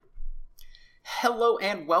Hello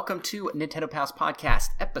and welcome to Nintendo Pals Podcast,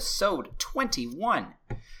 episode 21.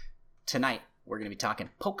 Tonight, we're going to be talking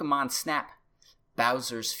Pokemon Snap,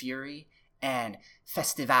 Bowser's Fury, and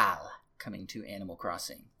Festival coming to Animal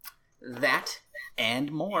Crossing. That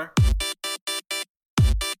and more.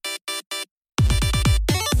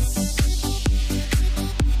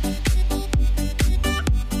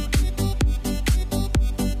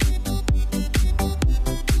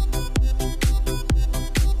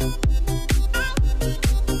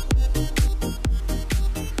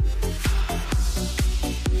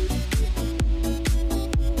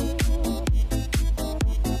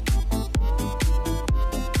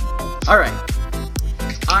 Alright,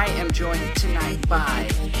 I am joined tonight by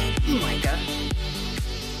Micah.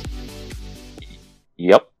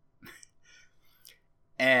 Yep.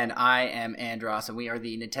 And I am Andros, and we are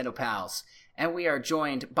the Nintendo Pals. And we are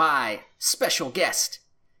joined by special guest,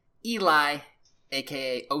 Eli,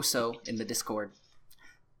 aka Oso in the Discord.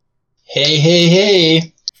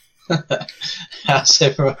 Hey. How's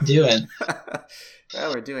everyone doing?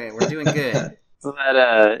 Well, we're doing good.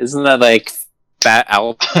 Isn't that like Fat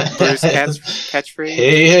Albert's catchphrase?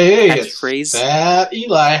 Hey. Catchphrase? Fat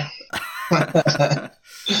Eli.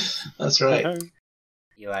 That's right.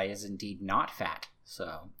 Eli is indeed not fat,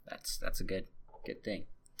 so that's a good thing.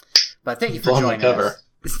 But thank you for joining us.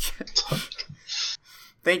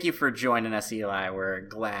 Thank you for joining us, Eli. We're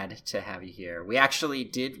glad to have you here. We actually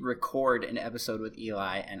did record an episode with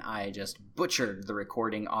Eli, and I just butchered the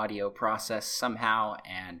recording audio process somehow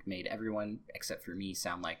and made everyone, except for me,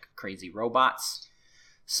 sound like crazy robots.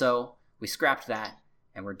 So we scrapped that,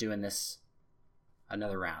 and we're doing this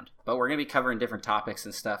another round. But we're going to be covering different topics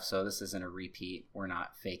and stuff, so this isn't a repeat. We're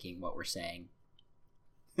not faking what we're saying.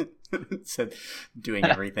 So doing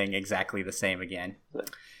everything exactly the same again.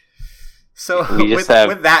 So with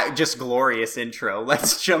that just glorious intro,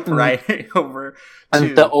 let's jump right over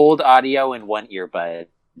to the old audio in one earbud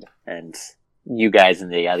and you guys in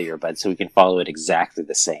the other earbud, so we can follow it exactly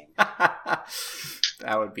the same.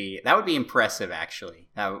 That would be impressive, actually.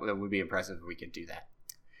 It would be impressive if we could do that.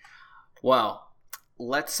 Well,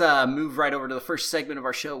 let's move right over to the first segment of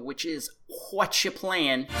our show, which is What You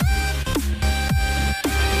Playin'?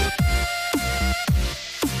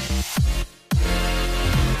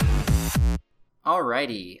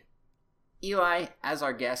 Alrighty. Eli, as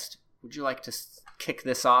our guest, would you like to kick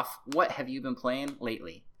this off? What have you been playing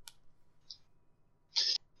lately?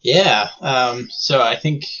 Yeah, so I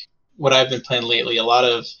think what I've been playing lately, a lot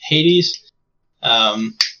of Hades.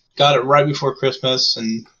 Got it right before Christmas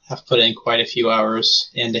and have put in quite a few hours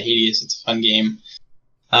into Hades. It's a fun game.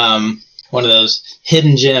 One of those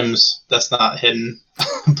hidden gems that's not hidden,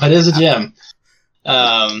 but is a gem.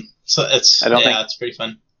 So it's pretty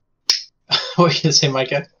fun. What are you going to say,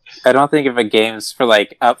 Micah? I don't think if a game's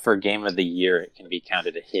up for Game of the Year, it can be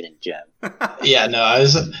counted a hidden gem. Yeah, no, I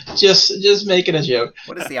was just making a joke.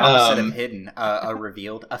 What is the opposite of hidden? A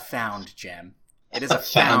revealed? A found gem. It is a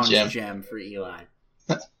found gem for Eli.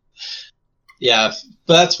 Yeah,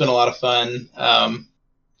 but that's been a lot of fun.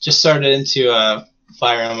 Just started into a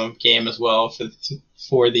Fire Emblem game as well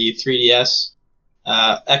for the 3DS,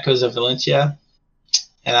 Echoes of Valentia.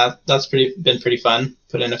 And that's been pretty fun.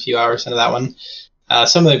 Put in a few hours into that one.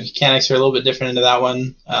 Some of the mechanics are a little bit different into that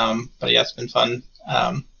one, but yeah, it's been fun.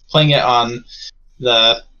 Playing it on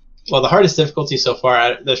the hardest difficulty so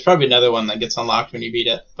far. There's probably another one that gets unlocked when you beat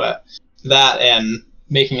it, but that and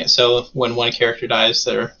making it so when one character dies,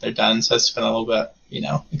 they're done. So it's been a little bit,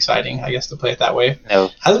 exciting, I guess, to play it that way.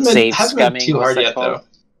 No, hasn't been too hard yet, though.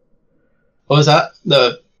 What was that?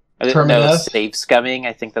 No, save scumming,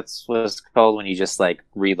 I think that's what it's called, when you just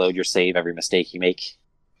reload your save every mistake you make.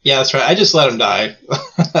 Yeah, that's right. I just let him die.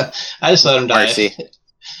 Mercy.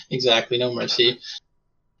 Exactly, no mercy.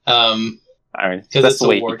 That's the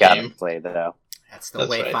way you gotta play, though. That's the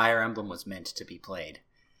way right. Fire Emblem was meant to be played.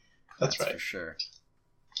 That's right. For sure.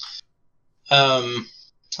 And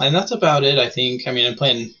that's about it, I think. I mean, I'm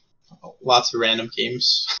playing lots of random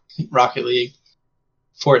games. Rocket League,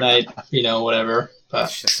 Fortnite, whatever. But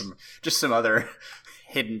just some other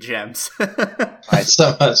hidden gems.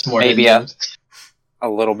 So much more. Maybe a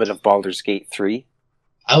little bit of Baldur's Gate 3.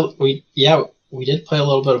 We did play a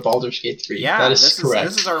little bit of Baldur's Gate 3. Yeah, that is correct.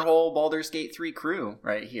 This is our whole Baldur's Gate 3 crew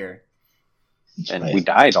right here. And we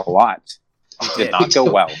died a lot. It did not go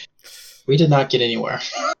well. We did not get anywhere.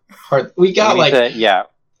 We got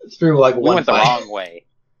through one we went fight. The wrong way.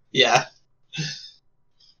 Yeah.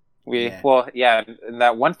 In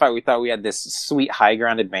that one fight, we thought we had this sweet high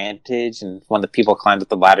ground advantage, and when the people climbed up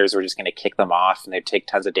the ladders, we're just going to kick them off, and they'd take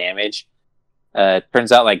tons of damage.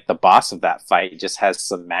 Turns out like the boss of that fight just has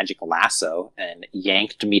some magic lasso and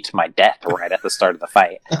yanked me to my death right at the start of the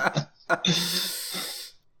fight.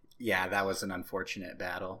 Yeah, that was an unfortunate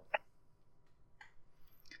battle.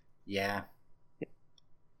 Yeah.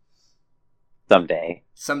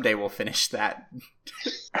 Someday we'll finish that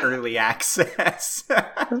early access.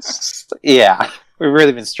 Yeah, we've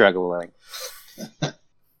really been struggling.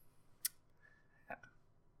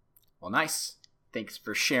 Well, nice. Thanks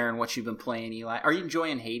for sharing what you've been playing, Eli. Are you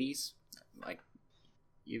enjoying Hades? Like,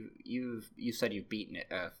 you said you've beaten it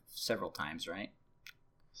several times, right?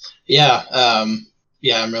 Yeah,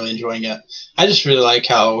 I'm really enjoying it. I just really like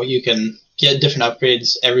how you can get different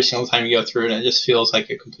upgrades every single time you go through, and it just feels like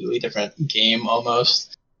a completely different game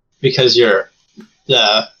almost, because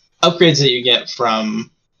the upgrades that you get from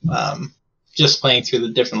just playing through the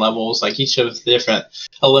different levels, like each of the different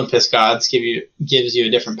Olympus gods gives you a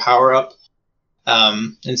different power up,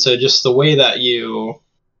 and so just the way that you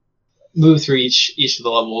move through each of the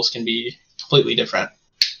levels can be completely different.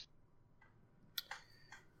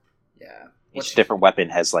 Yeah, each different weapon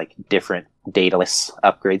has like different Daedalus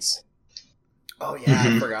upgrades. Oh yeah,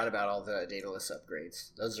 I forgot about all the Daedalus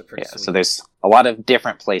upgrades. Those are pretty sweet. So there's a lot of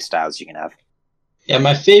different play styles you can have. Yeah,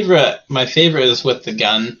 my favorite is with the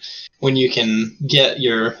gun, when you can get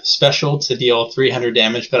your special to deal 300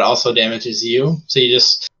 damage, but also damages you. So you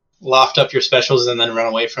just loft up your specials and then run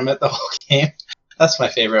away from it the whole game. That's my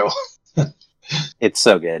favorite one. It's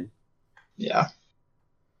so good. Yeah.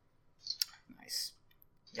 Nice.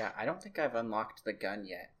 Yeah, I don't think I've unlocked the gun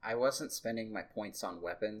yet. I wasn't spending my points on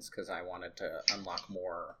weapons because I wanted to unlock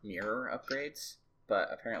more mirror upgrades, but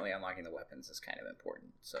apparently unlocking the weapons is kind of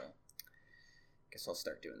important, so guess I'll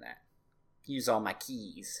start doing that. Use all my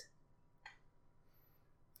keys.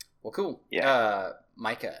 Well, cool. Yeah.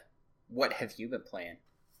 Micah, what have you been playing?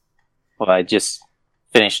 Well, I just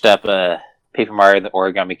finished up Paper Mario: The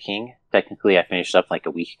Origami King. Technically, I finished up like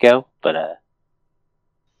a week ago, but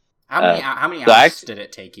how many hours did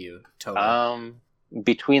it take you total?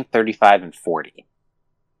 Between 35 and 40.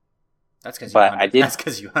 That's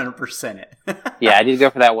because you 100% it. Yeah, I did go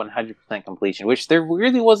for that 100% completion, which there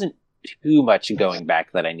really wasn't too much going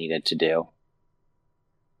back that I needed to do.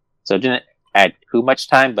 So it didn't add too much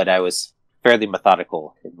time, but I was fairly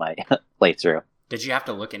methodical in my playthrough. Did you have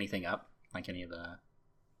to look anything up? Like any of the...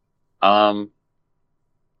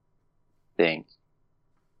 thing.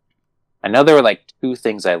 I know there were like 2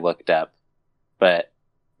 things I looked up, but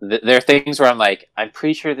there are things where I'm like, I'm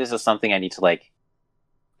pretty sure this is something I need to like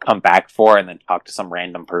come back for and then talk to some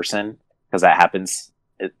random person, because that happens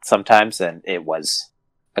sometimes, and it was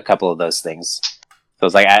a couple of those things. So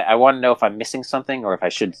it's like, I want to know if I'm missing something or if I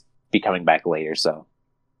should be coming back later, so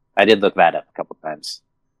I did look that up a couple times.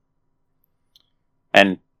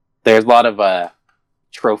 And there's a lot of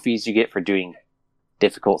trophies you get for doing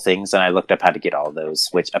difficult things, and I looked up how to get all those,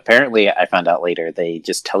 which apparently I found out later they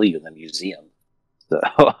just tell you in the museum. So.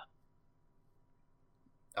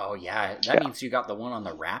 Oh yeah, that means you got the one on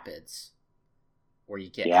the rapids, where you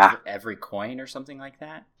get every coin or something like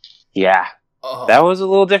that. Yeah, that was a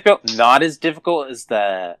little difficult. Not as difficult as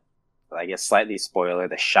the, I guess, slightly spoiler,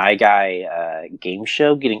 the Shy Guy game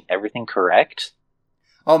show, getting everything correct.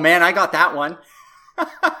 Oh man, I got that one.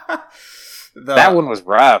 That one was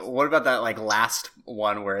rough. What about that like last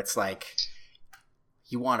one where it's like,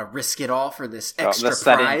 you want to risk it all for this extra the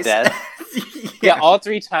sudden prize? Death. Yeah, all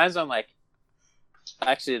 3 times I'm like,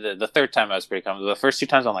 actually the third time I was pretty confident. The first 2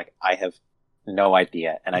 times I'm like, I have no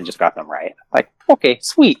idea, and I just got them right. Like, okay,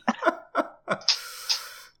 sweet. The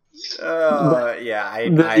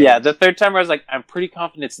third time I was like, I'm pretty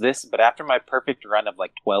confident it's this, but after my perfect run of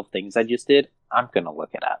like 12 things I just did, I'm gonna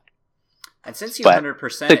look it up. And since you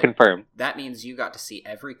 100%, to confirm, that means you got to see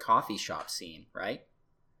every coffee shop scene, right?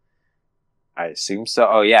 I assume so.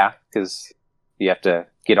 Oh yeah, because you have to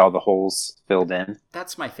get all the holes filled in.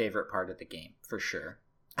 That's my favorite part of the game, for sure.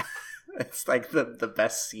 It's like the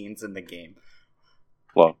best scenes in the game.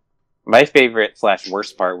 Well, my favorite /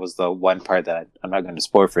 worst part was the one part that I'm not going to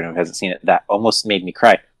spoil for anyone who hasn't seen it, that almost made me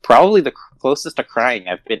cry. Probably the closest to crying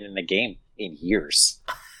I've been in a game in years,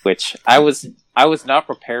 which I was not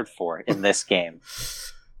prepared for in this game.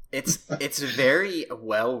 It's very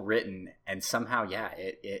well written, and somehow,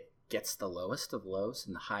 it gets the lowest of lows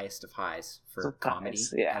and the highest of highs for comedy.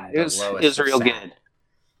 Yeah, it was real good.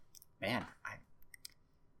 Man,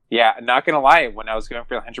 yeah, not gonna lie, when I was going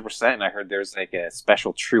for 100% and I heard there's like a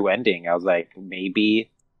special true ending, I was like,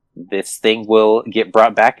 maybe this thing will get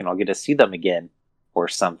brought back and I'll get to see them again or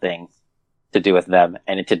something to do with them,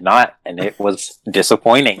 and it did not, and it was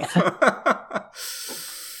disappointing.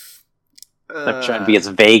 I'm trying to be as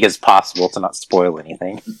vague as possible to not spoil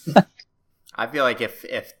anything. I feel like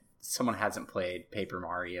if someone hasn't played Paper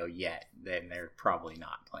Mario yet, then they're probably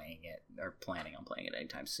not playing it or planning on playing it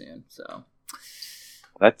anytime soon. So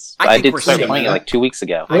I think did we're start safe. playing it like 2 weeks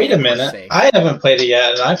ago. Wait a think we're minute. safe. I haven't played it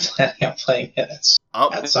yet, and I'm planning on playing it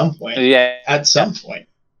Oh, at some point. Yeah, At some point.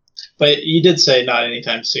 But you did say not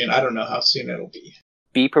anytime soon. I don't know how soon it'll be.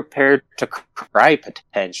 be prepared to cry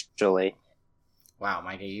potentially. wow,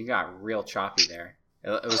 Mikey, you got real choppy there.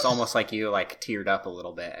 It was almost like you like teared up a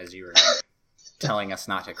little bit as you were telling us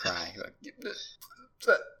not to cry.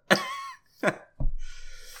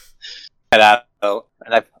 And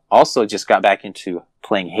I've also just got back into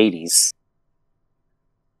playing Hades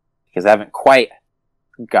because I haven't quite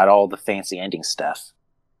got all the fancy ending stuff.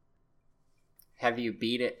 Have you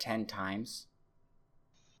beat it 10 times?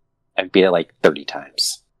 I've beat it like 30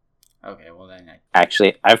 times. Okay, well then.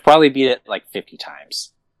 Actually, I've probably beat it like 50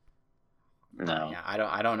 times. No, Yeah,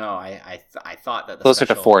 I don't know. I thought that the closer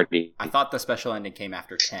special, to 40. I thought the special ending came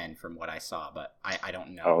after 10 from what I saw, but I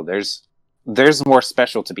don't know. Oh, there's more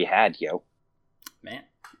special to be had, yo. Man,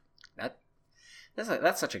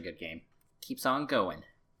 that's such a good game. Keeps on going.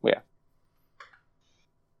 Yeah.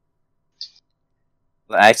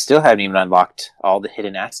 I still haven't even unlocked all the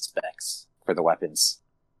hidden aspects for the weapons.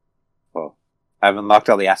 Well, I've unlocked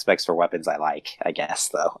all the aspects for weapons I like, I guess,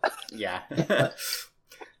 though. Yeah.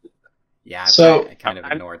 Yeah, So, I kind of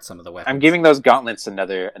ignored some of the weapons. I'm giving those gauntlets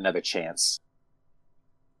another chance.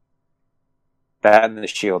 That and the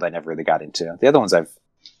shield I never really got into. The other ones I've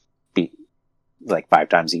beat like 5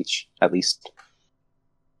 times each, at least.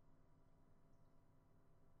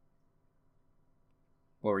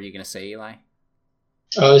 What were you going to say, Eli?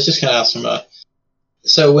 I was just going to ask him,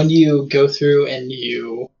 so when you go through and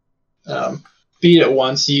you beat it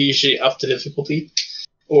once, you usually up the difficulty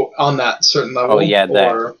or on that certain level? Oh, yeah,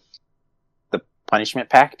 or... the punishment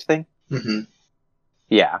pact thing? Mm-hmm.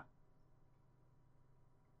 Yeah.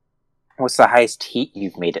 What's the highest heat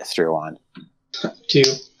you've made it through on? 2.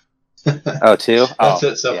 Oh, 2? That's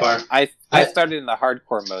it so far. I started in the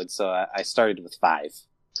hardcore mode, so I started with 5.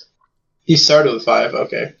 You started with 5,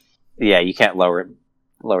 okay. Yeah, you can't lower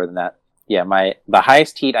than that. Yeah, the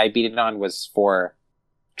highest heat I beat it on was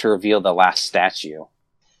to reveal the last statue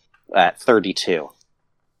at 32.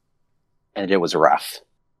 And it was rough.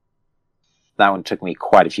 That one took me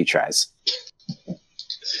quite a few tries.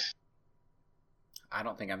 I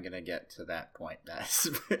don't think I'm going to get to that point that's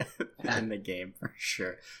in the game for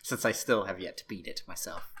sure, since I still have yet to beat it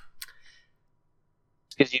myself.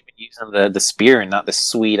 Because you've been using the spear and not the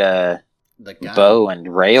sweet The gun. bow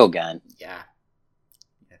and rail gun. Yeah.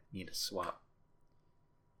 Need a swap.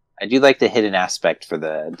 I do like the hidden aspect for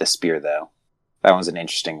the spear, though. That one's an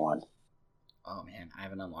interesting one. Oh man, I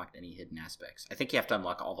haven't unlocked any hidden aspects. I think you have to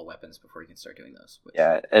unlock all the weapons before you can start doing those.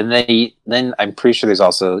 Yeah, and then I'm pretty sure there's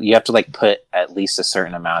also, you have to like put at least a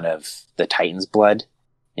certain amount of the Titan's blood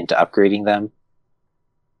into upgrading them.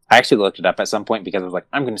 I actually looked it up at some point because I was like,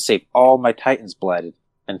 I'm going to save all my Titan's blood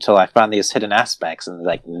until I found these hidden aspects, and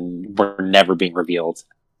like were never being revealed.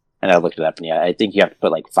 And I looked it up, and yeah, I think you have to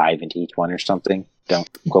put like 5 into each one or something. Don't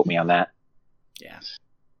quote me on that. Yeah.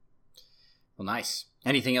 Well, nice.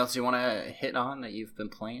 Anything else you want to hit on that you've been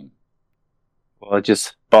playing? Well,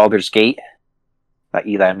 just Baldur's Gate that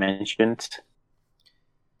Eli mentioned.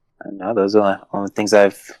 I don't know, those are the only things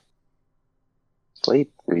I've played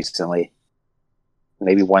recently.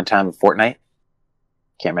 Maybe one time a Fortnite.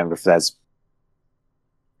 Can't remember if that's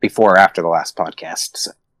before or after the last podcast.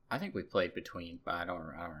 So. I think we played between, but I don't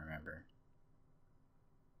remember.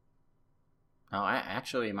 Oh, I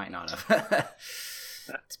actually might not have.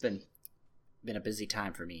 It's been a busy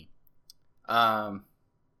time for me. But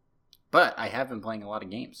I have been playing a lot of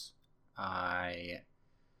games. I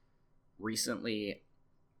recently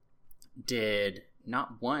did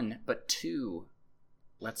not 1 but 2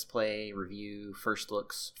 Let's Play review first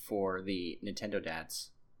looks for the Nintendo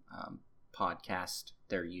Dads podcast,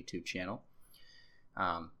 their YouTube channel.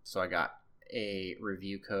 So I got a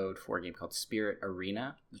review code for a game called Spirit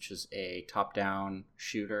Arena, which is a top-down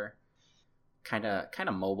shooter, kind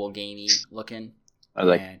of mobile gamey looking.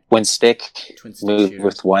 Like twin stick, move shooter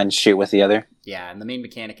with one, shoot with the other. Yeah, and the main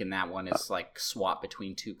mechanic in that one is like swap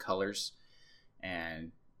between 2 colors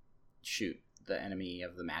and shoot the enemy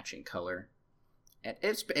of the matching color. And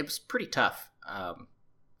it was pretty tough.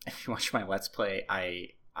 If you watch my Let's Play,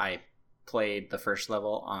 I played the first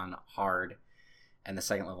level on hard and the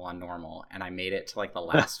second level on normal, and I made it to like the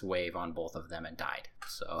last wave on both of them and died.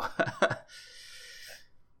 So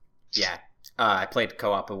yeah. I played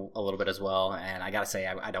co-op a little bit as well, and I gotta say,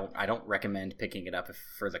 I don't recommend picking it up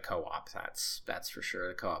for the co-op. That's for sure.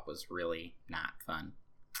 The co-op was really not fun.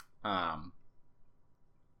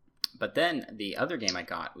 But then the other game I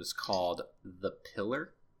got was called The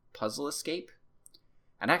Pillar Puzzle Escape.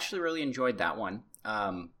 And I actually really enjoyed that one.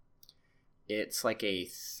 It's like a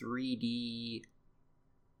 3D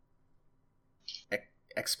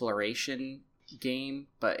exploration game,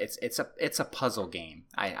 but it's a puzzle game.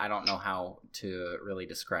 I don't know how to really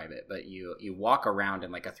describe it, but you walk around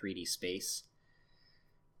in like a 3D space,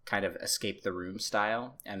 kind of escape the room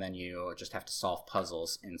style, and then you just have to solve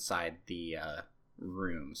puzzles inside the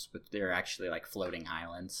rooms, but they're actually like floating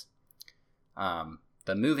islands.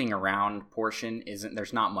 The moving around portion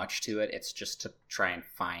there's not much to it. It's just to try and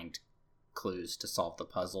find clues to solve the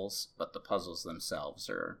puzzles, but the puzzles themselves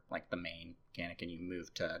are like the main mechanic, and you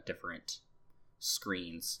move to different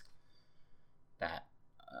screens that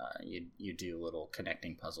you do little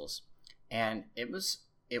connecting puzzles. And it was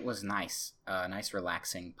nice, a nice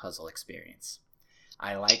relaxing puzzle experience.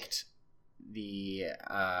 I liked the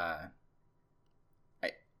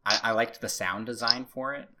I liked the sound design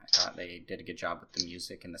for it. I thought they did a good job with the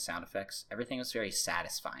music and the sound effects. Everything was very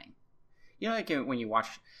satisfying. You know, like when you watch,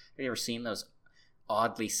 have you ever seen those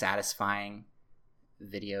oddly satisfying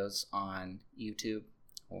videos on YouTube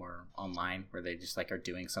or online where they just like are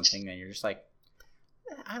doing something and you're just like,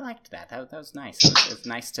 I liked that. That was nice. It was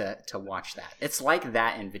nice to watch that. It's like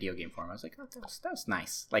that in video game form. I was like, oh, that was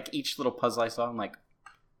nice. Like each little puzzle I saw, I'm like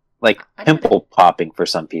pimple popping for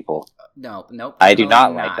some people. No, nope. I do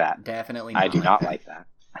not like that. Definitely not. I do not like that.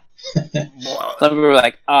 Some people were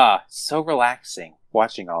like, so relaxing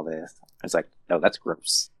watching all this. I was like, no, that's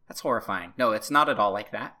gross. That's horrifying. No, it's not at all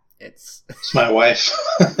like that. It's my wife.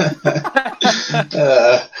 Don't want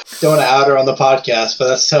to out her on the podcast, but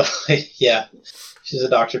that's totally, yeah. She's a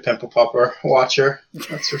Dr. Pimple Popper watcher,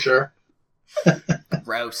 that's for sure.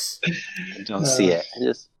 Gross. I don't see it.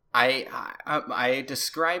 I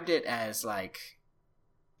described it as like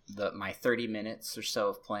my 30 minutes or so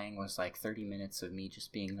of playing was like 30 minutes of me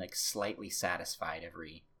just being like slightly satisfied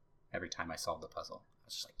every time I solved the puzzle. I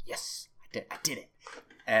was just like, yes, I did it.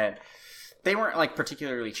 And they weren't like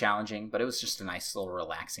particularly challenging, but it was just a nice little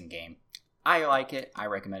relaxing game. I like it. I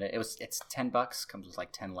recommend it. It's $10, comes with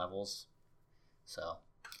like 10 levels. So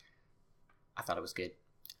I thought it was good.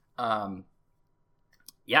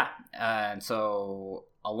 Yeah. And so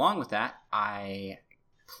along with that, I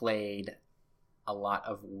played a lot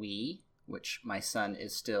of Wii, which my son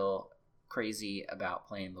is still crazy about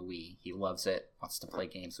playing the Wii. He loves it, wants to play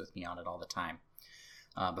games with me on it all the time.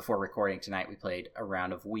 Before recording tonight, we played a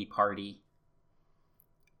round of Wii Party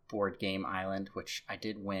Board Game Island, which I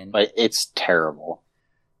did win. But it's terrible.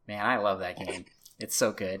 Man, I love that game. It's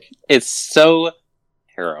so good. It's so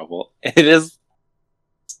terrible. It is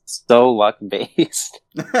so luck-based.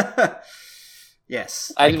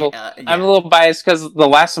 Yes. I'm a little biased because the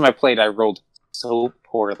last time I played, I rolled so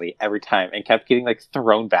poorly every time and kept getting like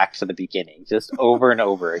thrown back to the beginning just over and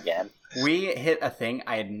over again. We hit a thing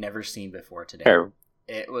I had never seen before today. Fair.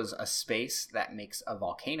 It was a space that makes a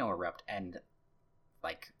volcano erupt, and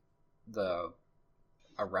like the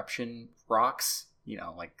eruption rocks,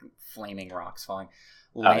 like flaming rocks falling,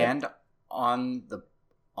 land on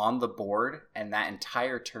the board, and that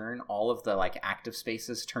entire turn, all of the like active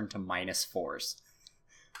spaces turn to -4s.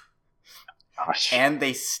 Gosh. And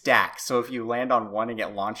they stack, so if you land on one and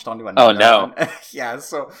get launched onto another one, yeah,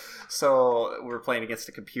 so we're playing against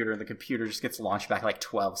a computer, and the computer just gets launched back like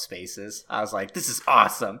 12 spaces. I was like, this is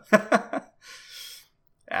awesome.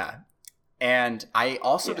 Yeah. And I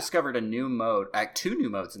also discovered a new mode, two new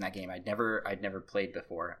modes in that game I'd never played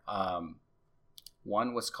before.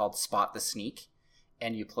 One was called Spot the Sneak,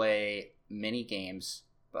 and you play mini games,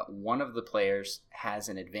 but one of the players has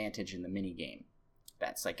an advantage in the mini game.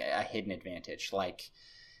 That's like a hidden advantage. Like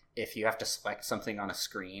if you have to select something on a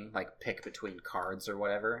screen, like pick between cards or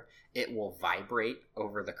whatever, it will vibrate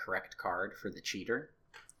over the correct card for the cheater.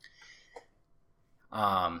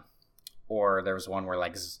 Or there was one where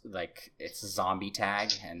like it's zombie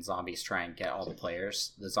tag, and zombies try and get all the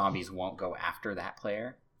players. The zombies won't go after that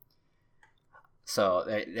player. So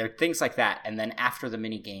there are things like that. And then after the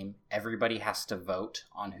mini game, everybody has to vote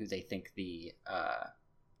on who they think the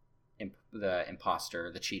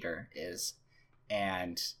imposter, the cheater is.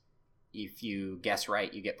 And if you guess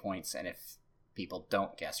right, you get points. And if people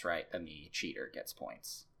don't guess right, then the cheater gets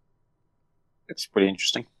points. It's pretty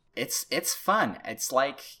interesting. It's fun. It's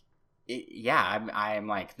like, I'm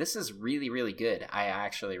like, this is really, really good. I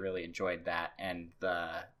actually really enjoyed that. And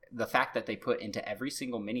the fact that they put into every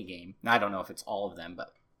single mini game, I don't know if it's all of them,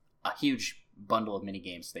 but a huge bundle of mini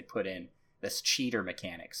games, they put in this cheater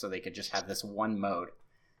mechanic so they could just have this one mode.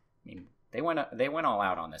 I mean, they went all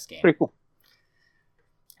out on this game. Pretty cool.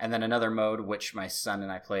 And then another mode, which my son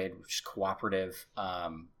and I played, which is cooperative.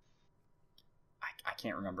 I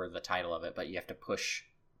can't remember the title of it, but you have to push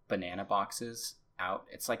banana boxes out.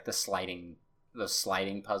 It's like those sliding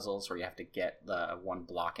puzzles where you have to get the one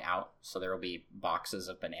block out. So there will be boxes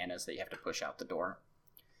of bananas that you have to push out the door.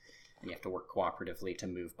 And you have to work cooperatively to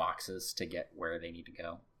move boxes to get where they need to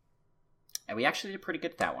go. And we actually did pretty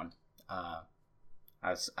good at that one. I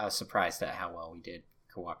was surprised at how well we did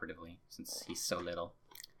cooperatively since he's so little.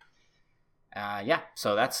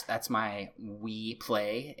 So that's my Wii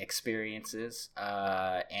Play experiences.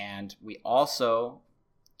 And we also,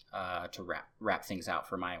 to wrap things out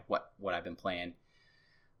for my what I've been playing,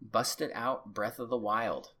 busted out Breath of the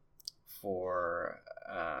Wild for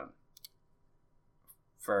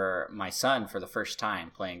my son for the first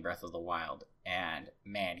time playing Breath of the Wild. And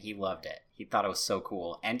man, he loved it. He thought it was so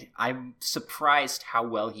cool. And I'm surprised how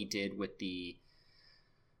well he did with the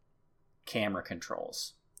camera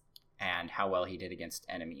controls and how well he did against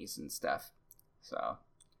enemies and stuff. So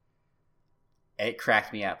it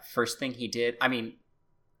cracked me up. First thing he did, I mean,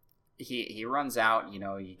 he runs out, you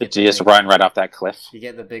know. Did you just run right off that cliff? You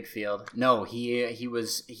get the big field. No, he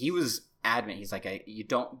was adamant. He's like, you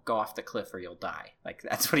don't go off the cliff or you'll die. Like,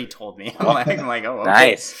 that's what he told me. I'm like, oh, okay.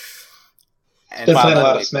 Nice. And been playing a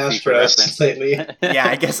lot of Smash Bros. Lately. Yeah,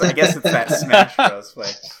 I guess it's that Smash Bros. Play.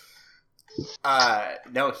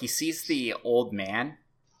 No, he sees the old man,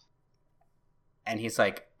 and he's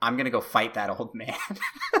like, I'm gonna go fight that old man.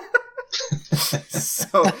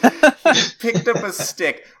 So he picked up a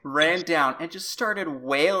stick, ran down, and just started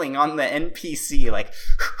wailing on the NPC, like,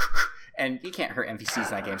 and you can't hurt NPCs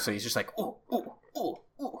in that game, so he's just like, ooh, ooh, ooh,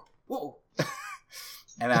 ooh, ooh.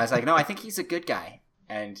 And I was like, no, I think he's a good guy.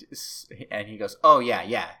 And he goes, oh,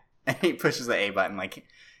 yeah. And he pushes the A button, like,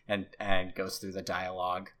 and goes through the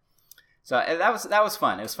dialogue. So that was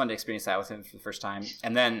fun. It was fun to experience that with him for the first time.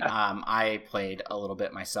 And then I played a little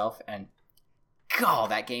bit myself, and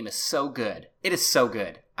God, that game is so good. It is so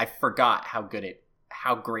good. I forgot how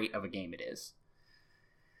great of a game it is.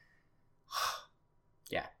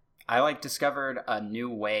 Yeah. I discovered a new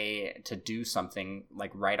way to do something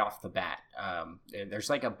right off the bat. There's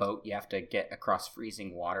a boat you have to get across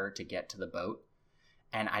freezing water to get to the boat,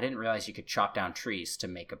 and I didn't realize you could chop down trees to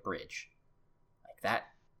make a bridge. That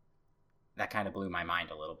kind of blew my mind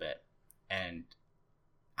a little bit. And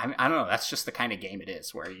I don't know, that's just the kind of game it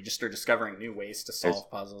is, where you just are discovering new ways to solve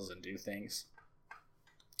puzzles and do things.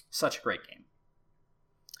 Such a great game.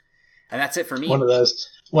 And that's it for me. One of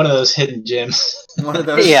those hidden gems. One of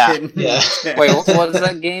those hidden gems. Wait, what was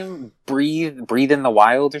that game? Breathe in the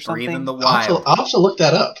Wild or something? Breathe in the Wild. I'll have to look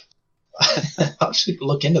that up. I'll have to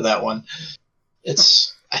look into that one.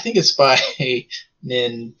 I think it's by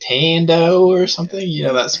Nintendo or something. You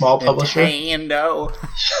know, that small publisher. Nintendo.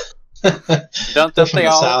 Don't they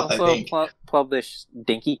also publish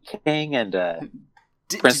Dinky King and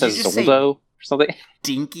Princess Zoldo or something?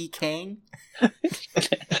 Dinky King?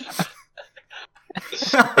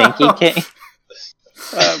 Dinky King.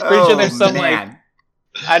 Pretty sure there's some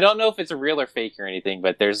I don't know if it's real or fake or anything,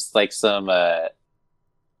 but there's some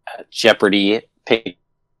Jeopardy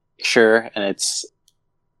picture, and I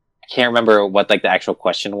can't remember what the actual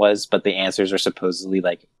question was, but the answers are supposedly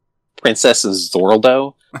Princess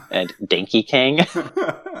Zorldo and Dinky King.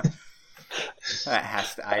 I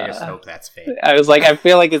just hope that's fake. I was like, I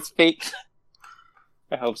feel like it's fake.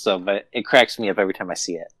 I hope so, but it cracks me up every time I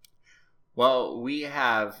see it. Well, we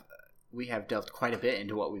have delved quite a bit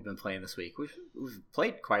into what we've been playing this week. We've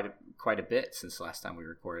played quite a bit since the last time we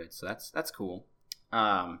recorded, so that's cool.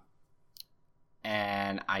 And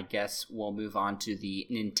I guess we'll move on to the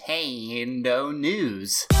Nintendo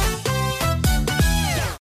news.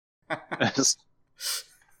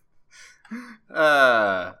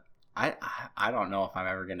 I don't know if I'm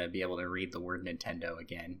ever going to be able to read the word Nintendo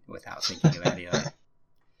again without thinking of any of that.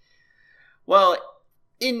 Well,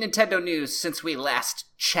 in Nintendo news, since we last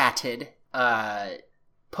chatted,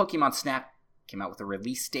 Pokemon Snap came out with a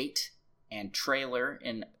release date and trailer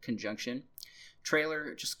in conjunction.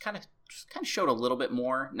 Trailer just kind of showed a little bit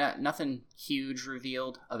more. Nothing huge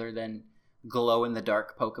revealed other than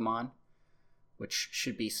glow-in-the-dark Pokemon, which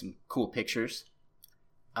should be some cool pictures.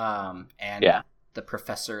 And the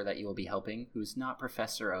professor that you will be helping, who's not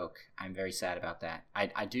Professor Oak. I'm very sad about that.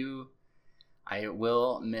 I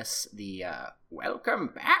will miss the welcome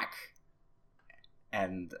back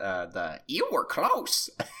and the you were close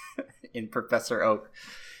in Professor Oak's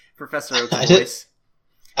voice.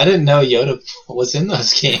 I didn't know Yoda was in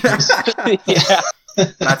those games. Yeah.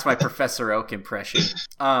 That's my Professor Oak impression.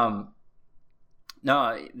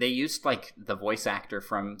 No, they used the voice actor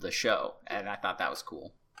from the show, and I thought that was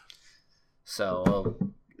cool. So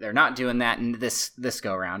they're not doing that in this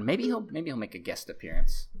go around. Maybe he'll make a guest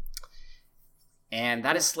appearance. And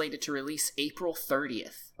that is slated to release April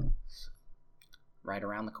 30th. Right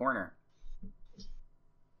around the corner.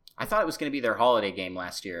 I thought it was going to be their holiday game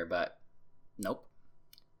last year, but nope.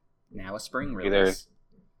 Now a spring release. Either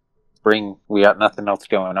spring, we got nothing else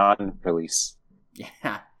going on release.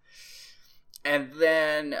 Yeah. And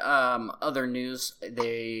then other news,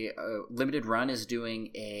 Limited Run is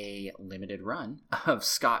doing a limited run of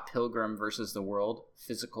Scott Pilgrim versus the World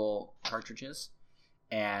physical cartridges.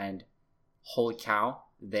 And holy cow,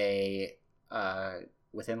 they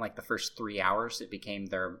within like the first 3 hours, it became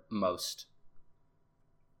their most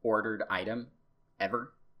ordered item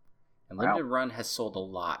ever. And Limited Run has sold a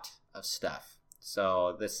lot of stuff.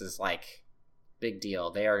 So this is like big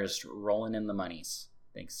deal. They are just rolling in the monies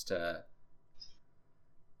thanks to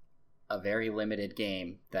a very limited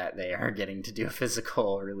game that they are getting to do a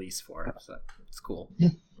physical release for. So it's cool.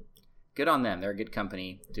 Good on them. They're a good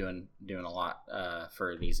company doing a lot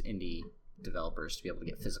for these indie developers to be able to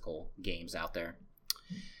get physical games out there.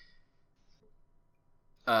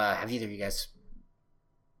 Have either of you guys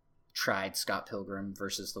tried Scott Pilgrim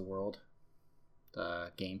versus the World,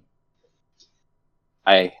 the game?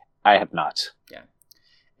 I have not. Yeah,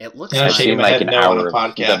 it looks. Yeah, I've seen like an hour of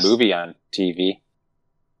podcast. the movie on TV.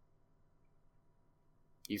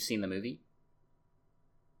 You've seen the movie?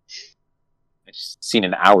 I've just seen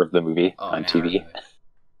an hour of the movie on an hour TV. of it.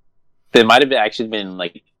 There might have actually been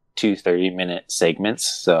like 2 30-minute segments,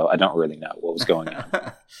 so I don't really know what was going on.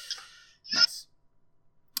 Nice.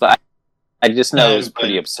 I just know Yeah, it was but-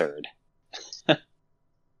 pretty absurd.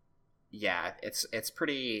 Yeah, it's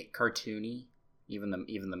pretty cartoony. Even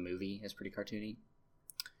the movie is pretty cartoony.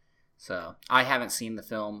 So I haven't seen the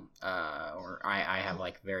film, or I have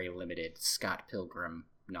like very limited Scott Pilgrim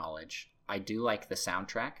knowledge. I do like the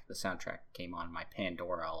soundtrack. The soundtrack came on my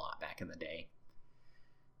Pandora a lot back in the day.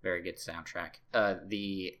 Very good soundtrack.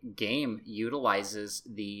 The game utilizes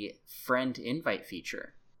the friend invite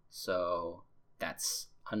feature, so that's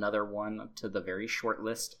another one to the very short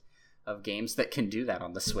list of games that can do that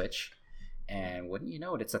on the Switch. And wouldn't you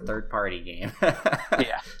know it, it's a third-party game.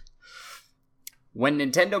 Yeah. When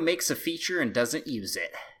Nintendo makes a feature and doesn't use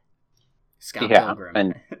it. Scott Yeah, Pilgrim.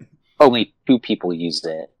 and only 2 people used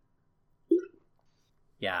it.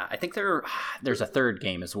 Yeah, I think there's a third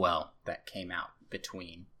game as well that came out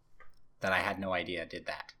between that I had no idea did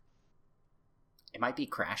that. It might be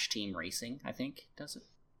Crash Team Racing, I think, does it?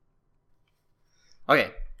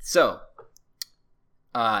 Okay, so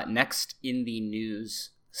next in the news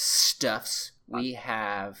stuffs, we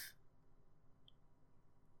have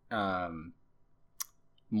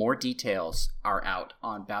more details are out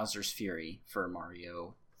on Bowser's Fury for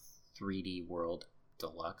Mario 3D World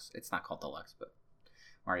Deluxe. It's not called Deluxe, but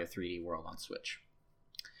Mario 3D World on Switch.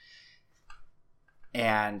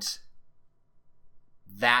 And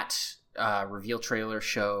that reveal trailer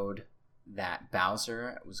showed that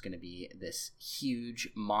Bowser was going to be this huge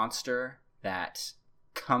monster that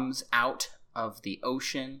comes out of the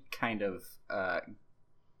ocean, kind of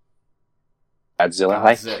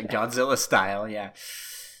Godzilla style, yeah.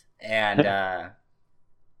 And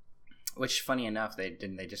which, funny enough, they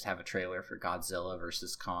just have a trailer for Godzilla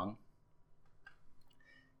versus Kong.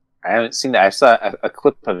 I haven't seen that. I saw a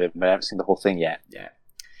clip of it, but I haven't seen the whole thing yet. Yeah.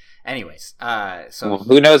 Anyways, so Well,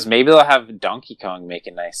 who knows? Maybe they'll have Donkey Kong make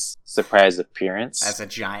a nice surprise appearance. as a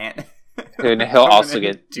giant, And he'll also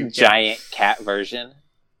get Two giant cat version.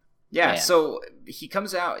 Yeah, Man. so he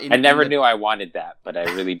comes out. I never knew I wanted that, but I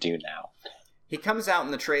really do now. He comes out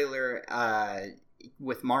in the trailer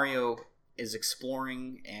with Mario is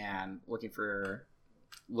exploring and looking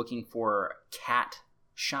for cat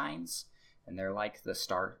shines, and they're like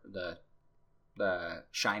the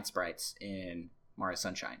shine sprites in Mario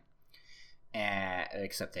Sunshine,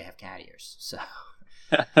 except they have cat ears. So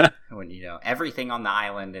when everything on the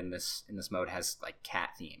island in this mode has like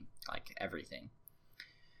cat theme, like everything.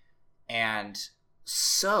 And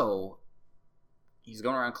so he's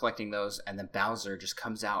going around collecting those, and then Bowser just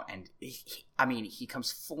comes out, and he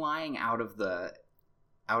comes flying out of the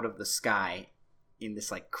sky in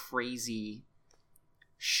this like crazy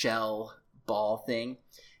shell ball thing,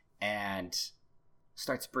 and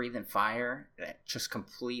starts breathing fire. It just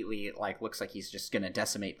completely like looks like he's just gonna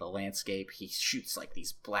decimate the landscape. He shoots like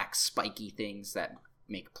these black spiky things that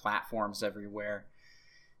make platforms everywhere.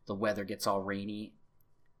 The weather gets all rainy.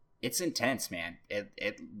 It's intense, man.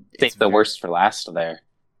 It's the worst for last there.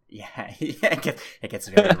 Yeah, it gets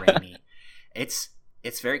very rainy. It's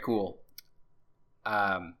very cool.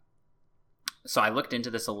 So I looked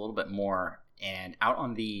into this a little bit more, and out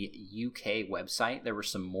on the UK website, there were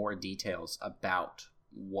some more details about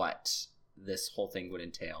what this whole thing would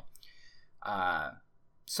entail.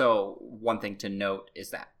 So one thing to note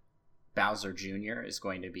is that Bowser Jr. is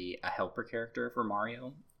going to be a helper character for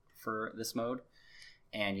Mario for this mode,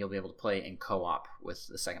 and you'll be able to play in co-op with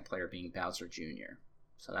the second player being Bowser Jr.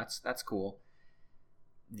 So that's cool.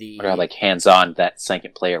 I wonder how like hands-on that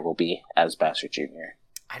second player will be as Bowser Jr.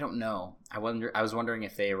 I don't know. I was wondering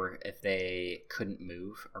if they couldn't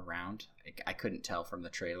move around. I couldn't tell from the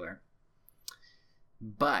trailer.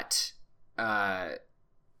 But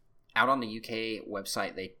out on the UK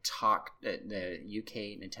website, the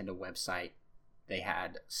UK Nintendo website, they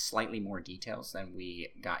had slightly more details than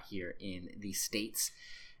we got here in the States.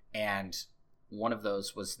 And one of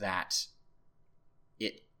those was that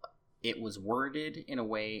it was worded in a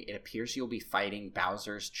way it appears you'll be fighting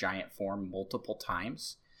Bowser's giant form multiple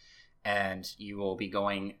times, and you will be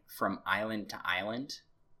going from island to island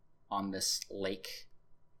on this lake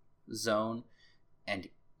zone, and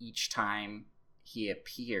each time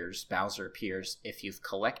Bowser appears, if you've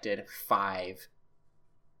collected 5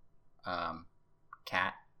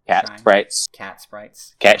 cat sprites, cat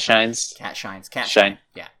shines,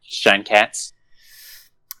 shine cats,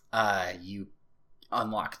 you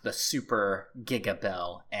unlock the Super Giga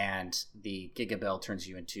Bell, and the Giga Bell turns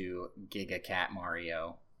you into Giga Cat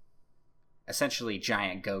Mario, essentially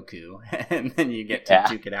giant Goku, and then you get to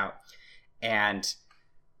duke it out. And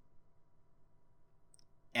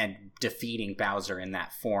defeating Bowser in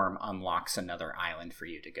that form unlocks another island for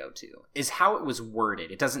you to go to, is how it was worded.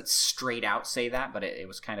 It doesn't straight out say that, but it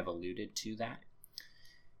was kind of alluded to that.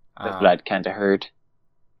 That's what I'd kind of heard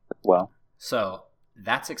as well. So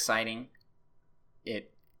that's exciting.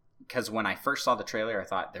 Because when I first saw the trailer, I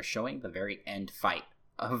thought they're showing the very end fight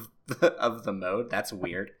of the mode. That's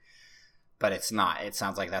weird, but it's not. It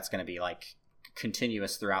sounds like that's going to be like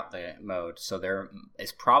continuous throughout the mode. So there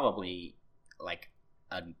is probably like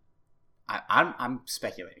I'm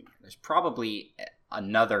speculating. There's probably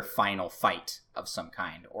another final fight of some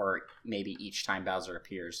kind, or maybe each time Bowser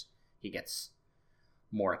appears, he gets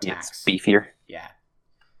more attacks. It's beefier. Yeah.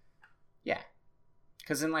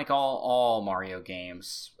 Because in like all Mario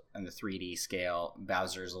games on the 3D scale,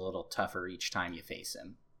 Bowser's a little tougher each time you face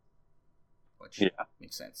him, which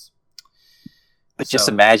makes sense. But just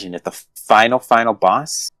imagine if the final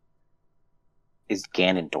boss is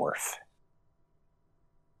Ganondorf.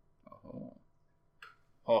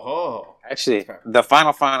 Actually, the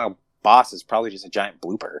final boss is probably just a giant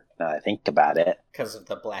blooper, now that I think about it. Because of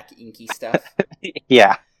the black inky stuff?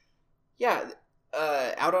 Yeah. Yeah.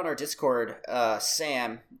 Out on our Discord,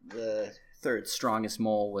 Sam, the third strongest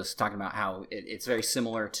mole, was talking about how it's very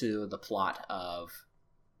similar to the plot of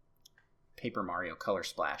Paper Mario Color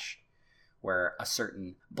Splash, where a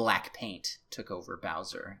certain black paint took over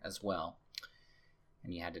Bowser as well,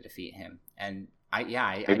 and you had to defeat him. And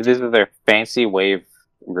maybe this is their fancy way of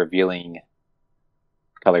revealing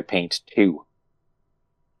Color Paint 2.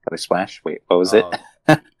 Color Splash? Wait, what was it?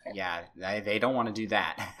 Yeah, they don't want to do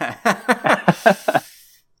that.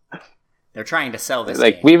 They're trying to sell this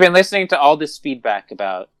game. We've been listening to all this feedback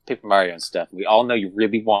about Paper Mario and stuff. We all know you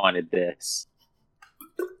really wanted this.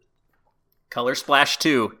 Color Splash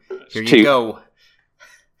 2. Here you go.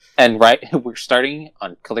 And we're starting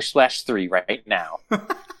on Color Splash 3 right now.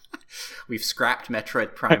 We've scrapped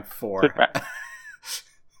Metroid Prime 4.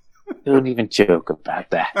 Don't even joke about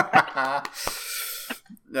that.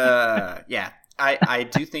 Yeah. I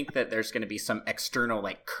do think that there's going to be some external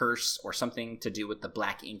like curse or something to do with the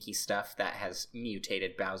black inky stuff that has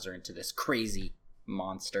mutated Bowser into this crazy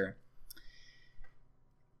monster.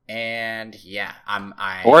 And yeah,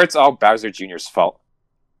 or it's all Bowser Jr.'s fault.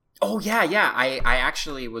 Oh yeah. I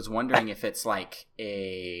actually was wondering if it's like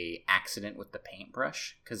a accident with the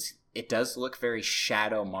paintbrush, because it does look very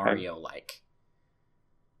Shadow Mario like.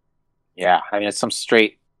 Yeah, I mean it's some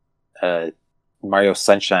straight Mario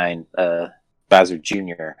Sunshine Bowser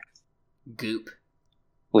Jr. goop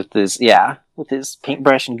with his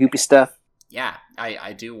paintbrush and goopy stuff. Yeah,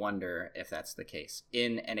 I do wonder if that's the case.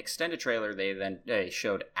 In an extended trailer they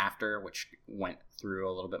showed after, which went through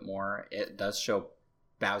a little bit more. It does show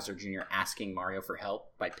Bowser Jr. asking Mario for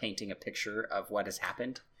help by painting a picture of what has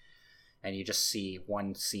happened, and you just see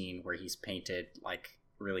one scene where he's painted like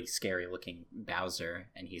really scary looking Bowser,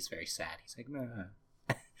 and he's very sad. He's like, nah.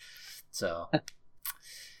 So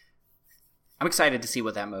I'm excited to see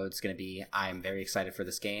what that mode's going to be. I'm very excited for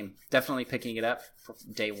this game. Definitely picking it up for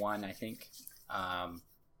day one, I think. And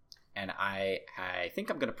I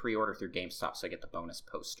think I'm going to pre-order through GameStop so I get the bonus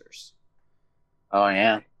posters. Oh,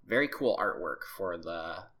 yeah. Very cool artwork for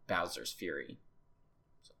the Bowser's Fury.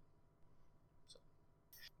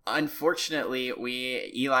 Unfortunately,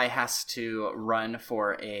 Eli has to run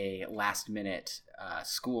for a last-minute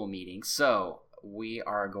school meeting, so we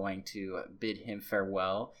are going to bid him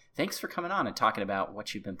farewell. Thanks for coming on and talking about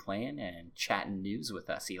what you've been playing and chatting news with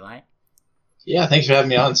us, Eli. Yeah, thanks for having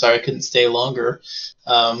me on. Sorry I couldn't stay longer,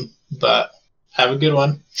 but have a good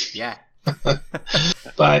one. Yeah.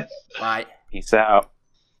 Bye. Bye. Peace out.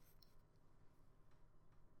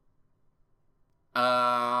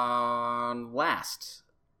 Last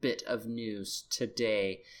bit of news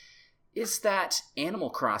today is that Animal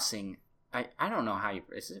Crossing. I don't know how you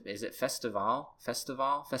is it Festival? I have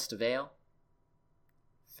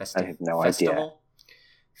no Festival? idea.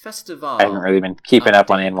 Festival. I haven't really been keeping up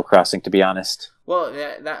on Animal Crossing, to be honest. Well,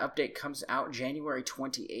 that update comes out January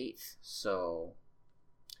 28th, so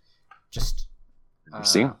just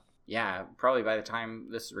Soon. Yeah, probably by the time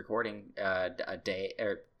this is recording, a day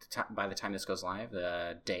or by the time this goes live,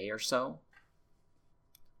 a day or so.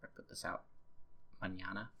 I put this out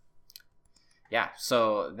mañana. Yeah,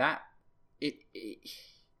 so that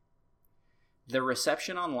the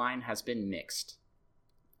reception online has been mixed.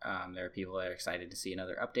 There are people that are excited to see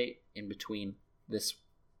another update in between the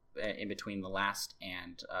last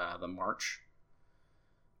and the March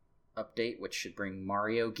update, which should bring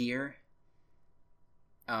Mario gear.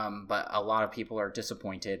 But a lot of people are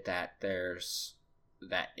disappointed that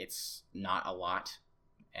it's not a lot,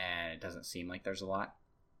 and it doesn't seem like there's a lot.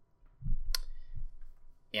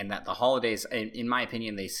 And that the holidays, in my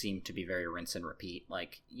opinion, they seem to be very rinse and repeat.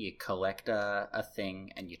 Like, you collect a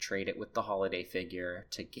thing and you trade it with the holiday figure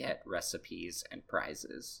to get recipes and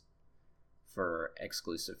prizes for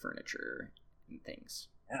exclusive furniture and things.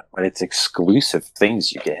 Yeah, but it's exclusive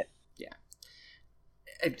things you get. Yeah.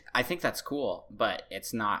 I think that's cool, but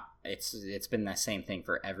it's not. It's been the same thing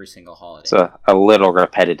for every single holiday. It's a little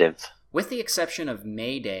repetitive. With the exception of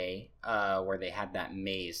May Day, where they had that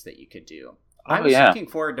maze that you could do. Oh, I was looking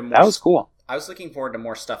forward to more. That was cool. I was looking forward to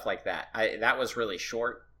more stuff like that. That was really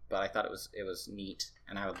short, but I thought it was neat,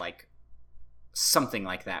 and I would like something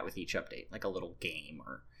like that with each update, like a little game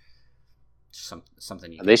or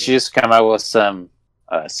something. They should just come out with some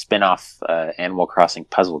spin-off Animal Crossing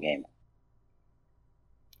puzzle game.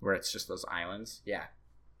 Where it's just those islands. Yeah.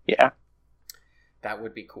 Yeah. That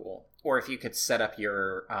would be cool. Or if you could set up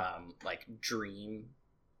your like dreamscape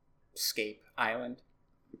island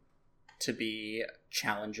to be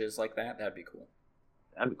challenges like that, that'd be cool.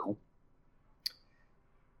 That'd be cool.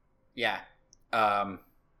 Yeah. And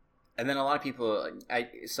then a lot of people, I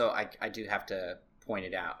do have to point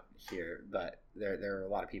it out here, but there are a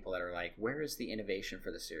lot of people that are like, where is the innovation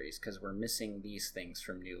for the series? Because we're missing these things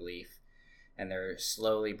from New Leaf, and they're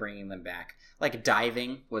slowly bringing them back. Like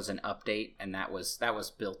diving was an update, and that was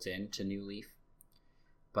built into New Leaf.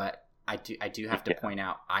 But I do have to point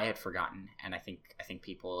out, I had forgotten, and I think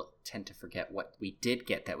people tend to forget what we did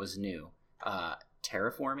get that was new.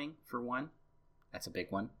 Terraforming, for one. That's a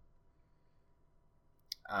big one.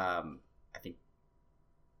 I think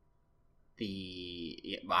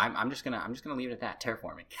I'm just gonna leave it at that.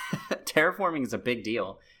 Terraforming is a big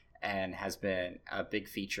deal and has been a big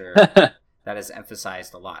feature that is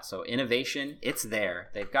emphasized a lot. So innovation, it's there.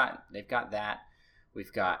 They've got that.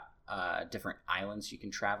 We've got different islands you can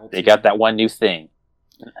travel to. They got that one new thing.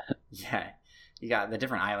 Yeah, you got the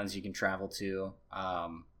different islands you can travel to,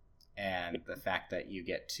 and the fact that you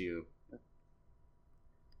get to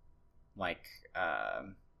like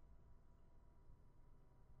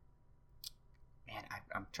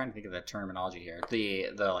I'm trying to think of the terminology here. The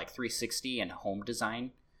like 360 and home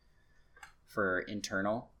design for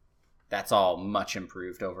internal. That's all much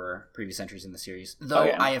improved over previous entries in the series.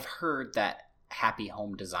 Though I have heard that Happy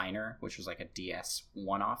Home Designer, which was like a DS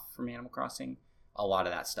one-off from Animal Crossing, a lot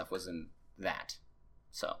of that stuff was in that.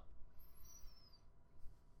 So,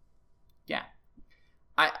 yeah.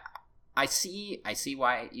 I see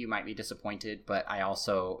why you might be disappointed, but I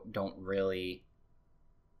also don't really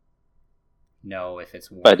know if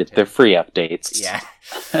it's warranted. But if they're free updates. Yeah.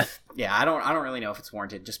 Yeah, I don't really know if it's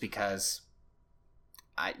warranted, just because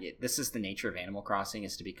this is the nature of Animal Crossing,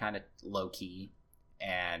 is to be kind of low-key,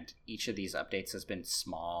 and each of these updates has been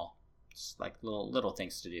small, like little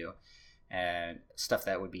things to do, and stuff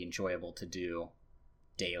that would be enjoyable to do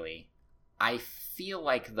daily. I feel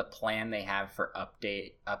like the plan they have for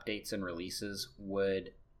updates and releases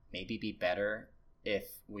would maybe be better if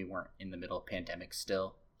we weren't in the middle of pandemic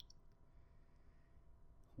still.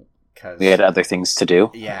 We had other things to do.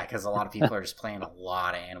 Yeah, because a lot of people are just playing a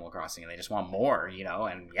lot of Animal Crossing, and they just want more,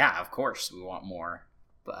 and yeah, of course we want more,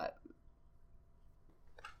 but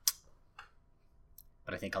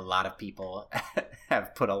I think a lot of people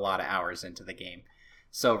have put a lot of hours into the game.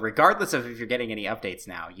 So regardless of if you're getting any updates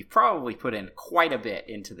now, you've probably put in quite a bit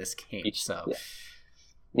into this game. So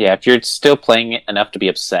yeah, if you're still playing it enough to be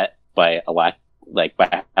upset by a lack like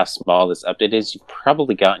by how small this update is, you've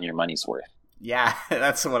probably gotten your money's worth. Yeah,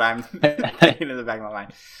 that's what I'm thinking in the back of my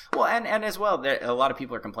mind. Well, and as well, a lot of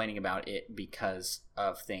people are complaining about it because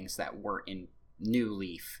of things that were in New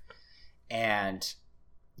Leaf, and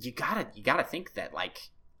you gotta think that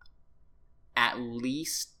like at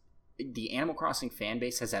least the Animal Crossing fan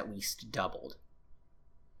base has at least doubled,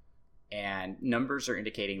 and numbers are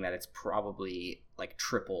indicating that it's probably like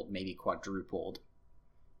tripled, maybe quadrupled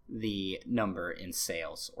the number in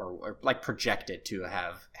sales, or like projected to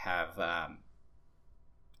have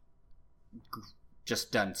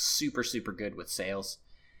just done super good with sales,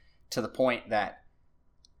 to the point that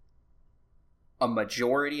a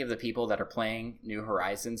majority of the people that are playing New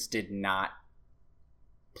Horizons did not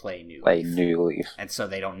play New Leaf, and so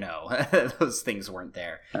they don't know. Those things weren't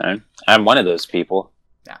there. I'm one of those people.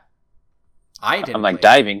 Yeah, I'm like,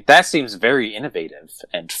 diving, that seems very innovative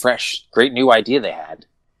and fresh. Great new idea they had.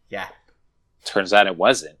 Yeah. Turns out it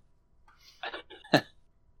wasn't.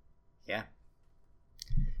 Yeah.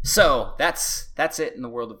 So that's it in the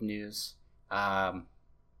world of news. A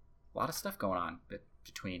lot of stuff going on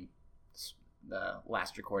between the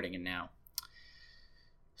last recording and now.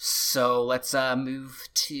 So let's move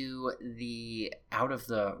to the out of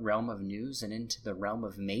the realm of news and into the realm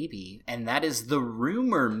of maybe, and that is the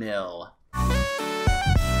rumor mill.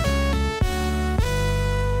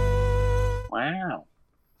 Wow.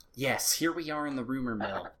 Yes, here we are in the rumor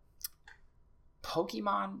mill.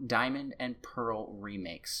 Pokemon Diamond and Pearl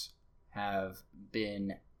remakes have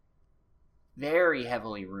been very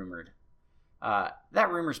heavily rumored.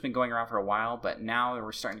 That rumor's been going around for a while, but now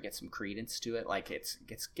we're starting to get some credence to it. Like it's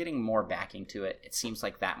getting more backing to it. It seems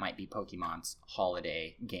like that might be Pokemon's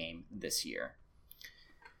holiday game this year.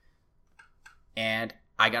 And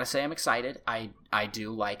I gotta say, I'm excited. I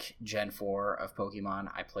do like Gen 4 of Pokemon.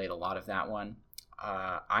 I played a lot of that one.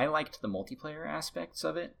 I liked the multiplayer aspects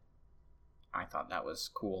of it. I thought that was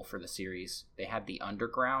cool for the series. They had the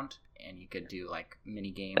underground, and you could do like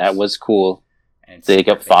mini games. That was cool. And dig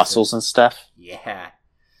up fossils and stuff. Yeah,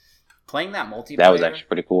 playing that multiplayer. That was actually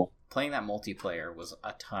pretty cool. Playing that multiplayer was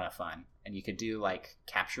a ton of fun, and you could do like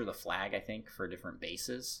capture the flag, I think, for different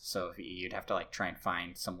bases. So you'd have to like try and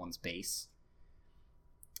find someone's base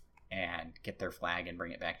and get their flag and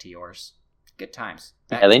bring it back to yours. Good times.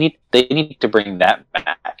 Yeah, they need to bring that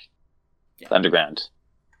back. Yeah. The underground.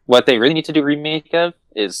 What they really need to do remake of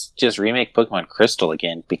is just remake Pokemon Crystal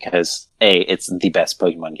again, because A, it's the best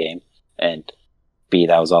Pokemon game, and B,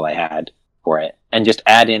 that was all I had for it. And just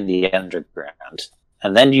add in the underground.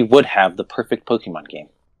 And then you would have the perfect Pokemon game.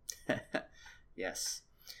 Yes.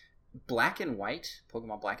 Black and White,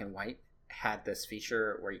 Pokemon Black and White, had this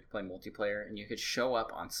feature where you could play multiplayer and you could show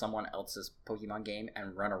up on someone else's Pokemon game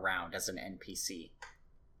and run around as an NPC.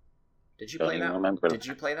 Did you play that one? Did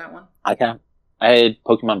you play that one? I had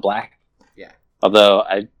Pokemon Black. Yeah. Although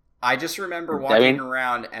I just remember walking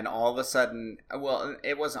around and all of a sudden, well,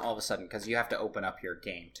 it wasn't all of a sudden because you have to open up your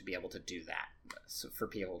game to be able to do that, so for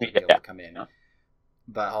people to be able to come in. Yeah.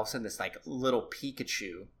 But all of a sudden this like little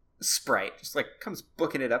Pikachu sprite just like comes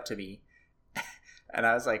booking it up to me. And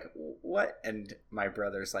I was like, what? And my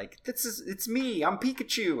brother's like, it's me, I'm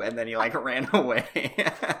Pikachu. And then he like ran away.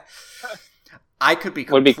 I could be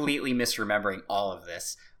completely misremembering all of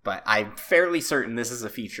this, but I'm fairly certain this is a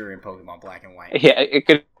feature in Pokemon Black and White. Yeah, it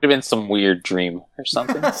could have been some weird dream or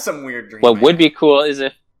something. Some weird dream. What would be cool is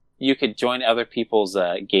if you could join other people's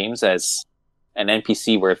games as an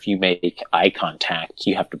NPC where if you make eye contact,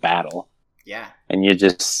 you have to battle. Yeah. And you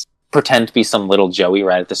just pretend to be some little Joey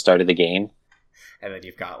right at the start of the game. And then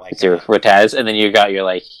you've got like your Rattata, and then you got your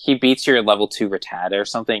like he beats your level 2 Rattata or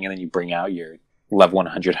something, and then you bring out your level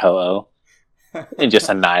 100 Ho-Oh and just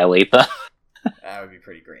annihilate them. That would be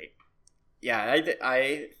pretty great. Yeah,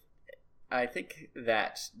 I think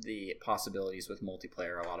that the possibilities with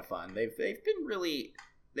multiplayer are a lot of fun. They've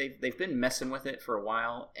been messing with it for a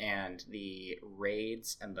while, and the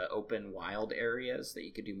raids and the open wild areas that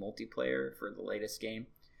you could do multiplayer for the latest game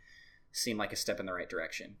seem like a step in the right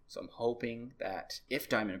direction. So I'm hoping that if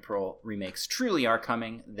Diamond and Pearl remakes truly are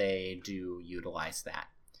coming, they do utilize that.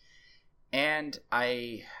 And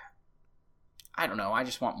I don't know, I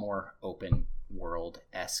just want more open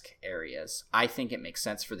world-esque areas. I think it makes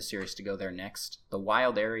sense for the series to go there next. The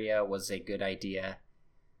wild area was a good idea.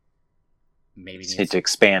 Maybe need to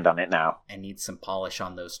expand on it now. And need some polish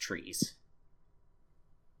on those trees.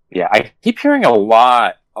 Yeah, I keep hearing a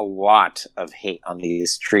lot of hate on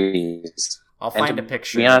these trees. I'll find a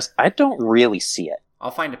picture. To be honest, I don't really see it.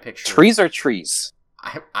 I'll find a picture. Trees are trees.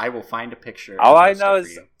 I will find a picture. All I know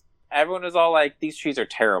is everyone is all like, these trees are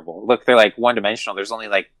terrible. Look, they're like one-dimensional. There's only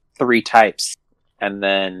like 3 types. And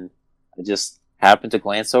then I happened to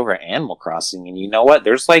glance over Animal Crossing, and you know what?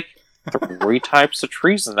 There's like 3 types of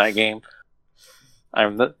trees in that game.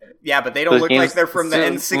 Yeah, but they don't look like they're from the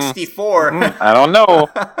N64. I don't know.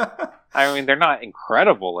 I mean, they're not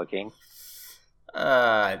incredible looking.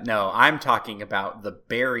 No, I'm talking about the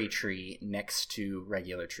berry tree next to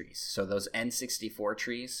regular trees. So those N64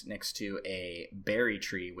 trees next to a berry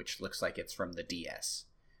tree, which looks like it's from the DS.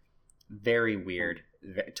 Very weird.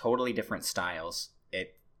 Totally different styles.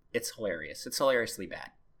 It's hilarious. It's hilariously bad.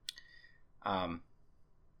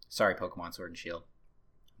 Sorry, Pokemon Sword and Shield.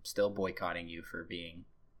 I'm still boycotting you for being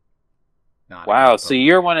not. Wow, so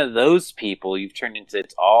you're one of those people you've turned into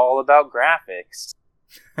it's all about graphics.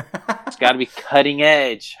 It's got to be cutting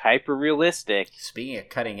edge, hyper realistic. Speaking of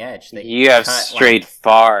cutting edge, you have strayed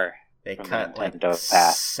far. They from cut the like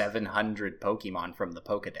path. 700 Pokemon from the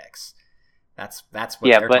Pokedex. That's what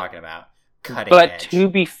they're talking about. Cutting edge. But to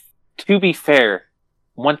be fair,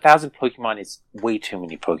 1,000 Pokemon is way too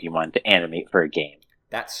many Pokemon to animate for a game.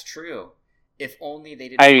 That's true. If only they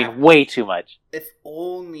didn't. Way too much. If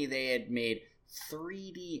only they had made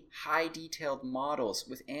 3D high detailed models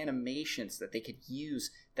with animations that they could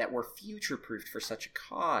use that were future proofed for such a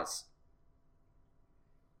cause.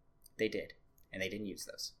 They did, and they didn't use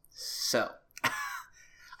those. So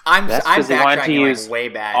I'm backtracking like way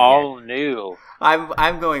bad. All here. new.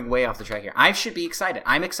 I'm going way off the track here. I should be excited.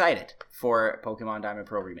 I'm excited for Pokemon Diamond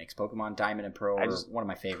Pearl remakes. Pokemon Diamond and Pearl are one of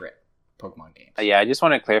my favorite Pokemon games. Yeah, I just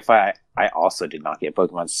want to clarify. I also did not get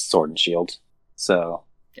Pokemon Sword and Shield, so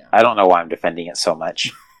yeah. I don't know why I'm defending it so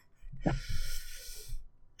much.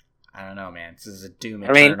 I don't know, man. This is a Doom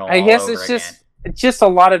Eternal. I guess it's just a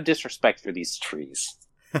lot of disrespect for these trees.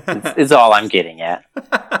 is all I'm getting at.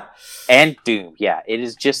 And Doom, yeah, it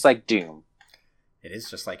is just like Doom. It is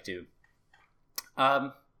just like Doom.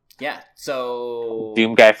 Yeah. So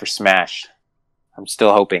Doom guy for Smash. I'm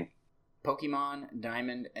still hoping. Pokemon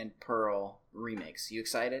Diamond and Pearl remakes. You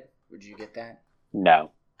excited? Would you get that?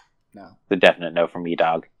 No. The definite no from me,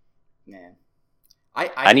 dog. Man,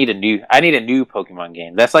 I need a new Pokemon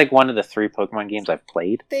game. That's like one of the 3 Pokemon games I've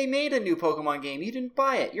played. They made a new Pokemon game. You didn't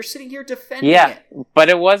buy it. You're sitting here defending it. But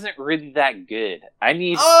it wasn't really that good. I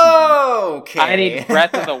need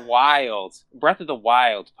Breath of the Wild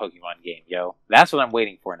Pokemon game, yo. That's what I'm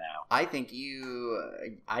waiting for now. I think you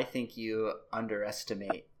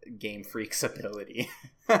underestimate Game Freak's ability.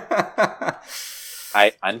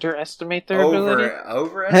 I underestimate their ability?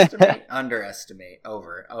 Overestimate? Underestimate.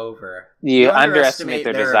 Over. You underestimate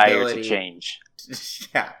their desire to change.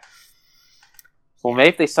 Yeah. Well, maybe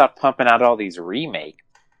if they stop pumping out all these remakes,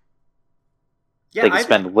 they can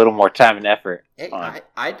spend a little more time and effort on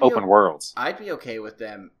open worlds. I'd be okay with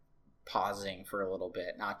them pausing for a little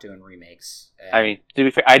bit, not doing remakes. I mean, to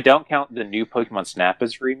be fair, I don't count the new Pokemon Snap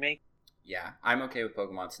as remake. Yeah, I'm okay with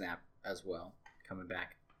Pokemon Snap as well, coming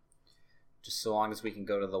back. Just so long as we can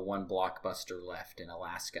go to the one Blockbuster left in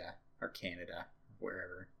Alaska or Canada,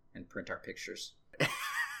 wherever, and print our pictures.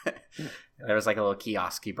 There was like a little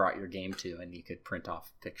kiosk you brought your game to, and you could print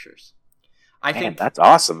off pictures. I think that's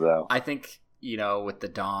awesome, though. I think, with the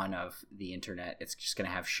dawn of the internet, it's just going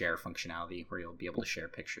to have share functionality where you'll be able to share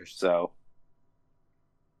pictures. So,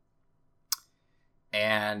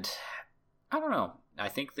 and I don't know. I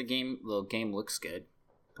think the game looks good,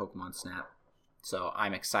 Pokemon Snap. So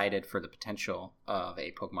I'm excited for the potential of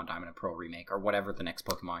a Pokemon Diamond and Pearl remake, or whatever the next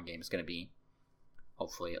Pokemon game is going to be.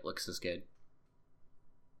 Hopefully it looks as good.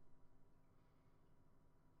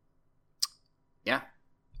 Yeah.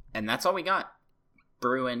 And that's all we got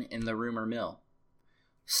brewing in the rumor mill.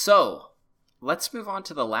 So let's move on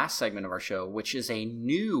to the last segment of our show, which is a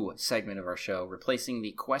new segment of our show, replacing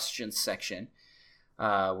the questions section.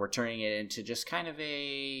 We're turning it into just kind of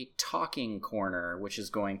a talking corner, which is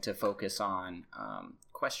going to focus on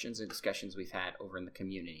questions and discussions we've had over in the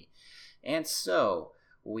community. And so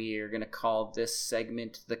we're going to call this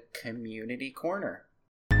segment the Community Corner.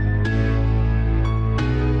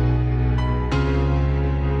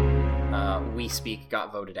 We Speak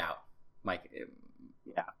got voted out. Mike.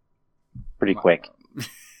 Yeah. Pretty quick.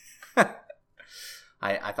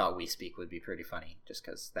 I thought We Speak would be pretty funny, just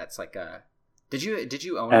because that's like a... Did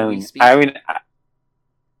you own a We Speak? I mean,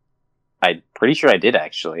 I'm pretty sure I did,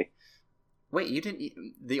 actually. Wait, you didn't...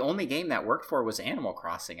 The only game that worked for was Animal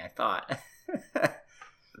Crossing, I thought.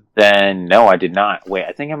 Then, no, I did not. Wait,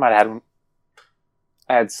 I think I might have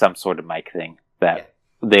I had some sort of mic thing that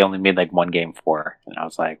they only made like one game for, and I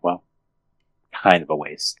was like, well, kind of a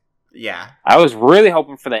waste. Yeah. I was really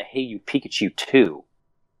hoping for that Hey You Pikachu 2.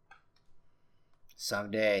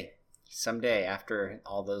 Someday, after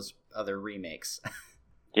all those other remakes.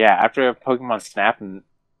 Yeah, after Pokemon Snap and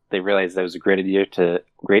they realized that was a great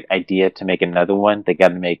idea to make another one. They got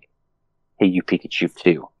to make Hey You Pikachu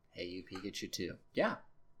 2. Hey You Pikachu 2. Yeah.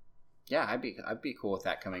 Yeah, I'd be cool with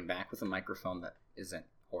that coming back with a microphone that isn't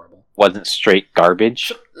horrible. Wasn't straight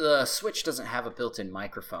garbage. The Switch doesn't have a built-in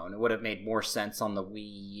microphone. It would have made more sense on the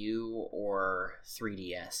Wii U or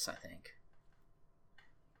 3DS, I think.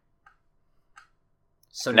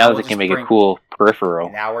 So now they can make a cool peripheral.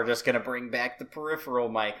 Now we're just gonna bring back the peripheral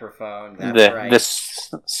microphone. That's right.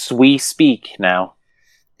 The Swee Speak now.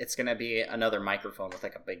 It's gonna be another microphone with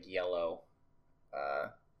like a big yellow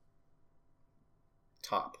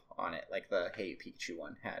top on it, like the Hey Pikachu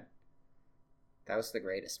one had. That was the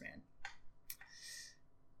greatest, man.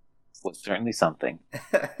 Was certainly something.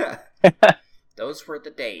 Those were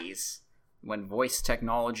the days when voice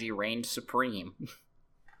technology reigned supreme.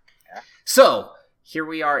 So, here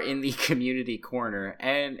we are in the community corner,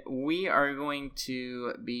 and we are going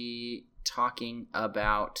to be talking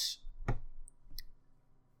about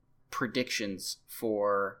predictions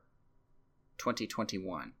for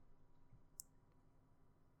 2021.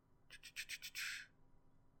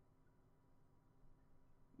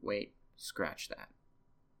 Wait, scratch that.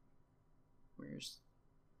 Where's...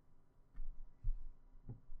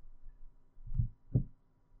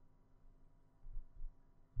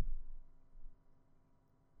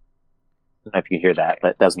 I don't know if you hear that,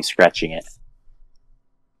 but that was me scratching it.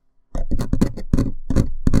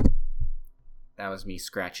 That was me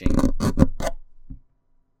scratching.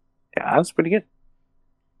 Yeah, that was pretty good.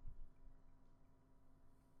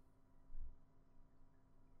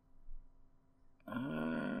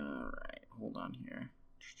 Alright, hold on here.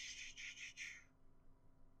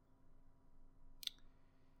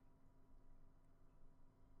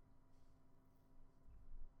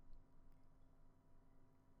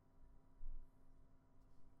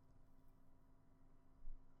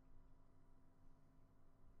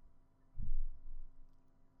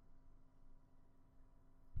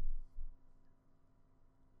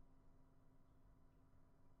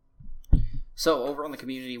 So over on the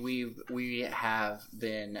community, we have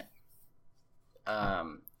been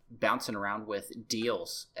bouncing around with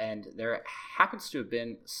deals, and there happens to have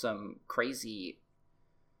been some crazy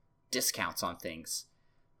discounts on things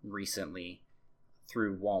recently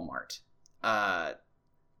through Walmart.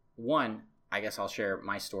 One, I guess I'll share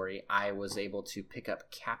my story. I was able to pick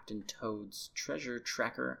up Captain Toad's Treasure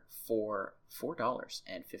Tracker for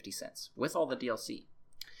 $4.50 with all the DLC,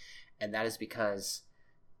 and that is because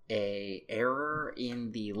a error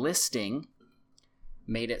in the listing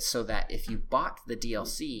made it so that if you bought the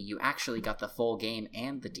DLC, you actually got the full game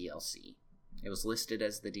and the DLC. It was listed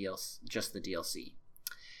as the DLC, just the DLC.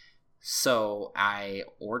 So I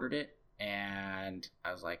ordered it, and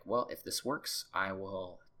I was like, well, if this works, I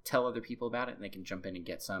will tell other people about it, and they can jump in and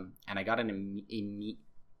get some. And I got an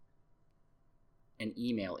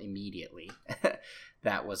email immediately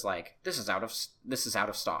that was like, this is out of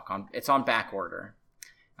stock. It's on back order.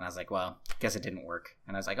 And I was like, well, guess it didn't work.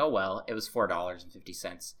 And I was like, oh, well, it was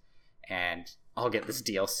 $4.50. And I'll get this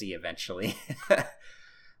DLC eventually.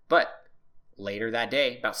 But later that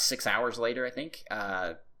day, about 6 hours later, I think,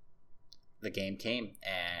 the game came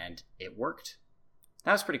and it worked.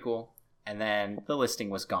 That was pretty cool. And then the listing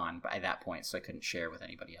was gone by that point, so I couldn't share with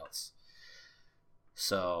anybody else.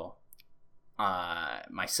 So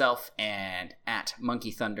myself and at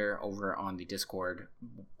Monkey Thunder over on the Discord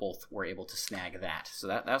both were able to snag that, so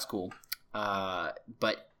that was cool.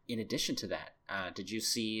 But in addition to that, did you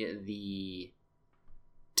see the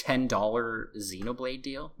 $10 Xenoblade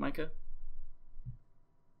deal, Micah?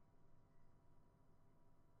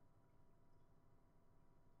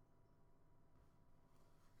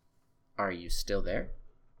 Are you still there?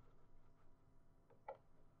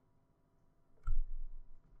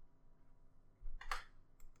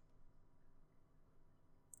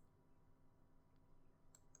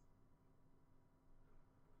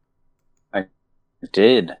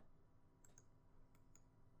 Did.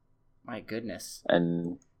 My goodness.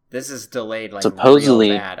 And this is delayed like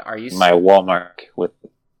supposedly real bad. Are you my Walmart was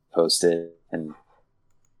posted and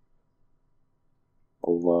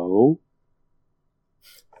hello?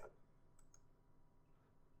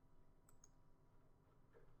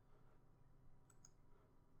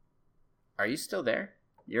 Are you still there?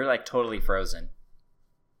 You're like totally frozen.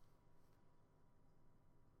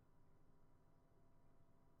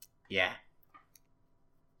 Yeah.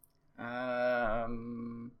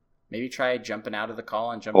 Maybe try jumping out of the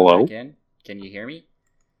call and jumping back in. Can you hear me?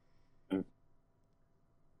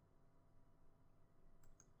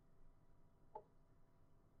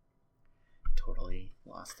 Totally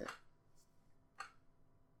lost it.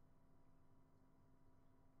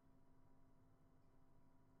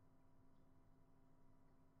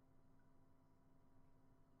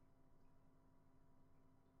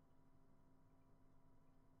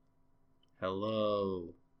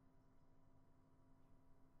 Hello.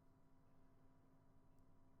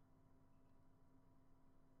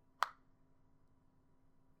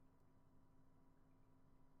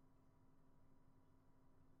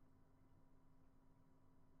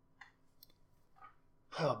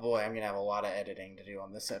 Oh boy, I'm gonna have a lot of editing to do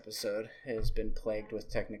on this episode. It has been plagued with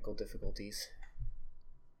technical difficulties.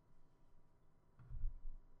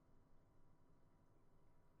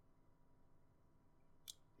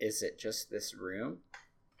 Is it just this room?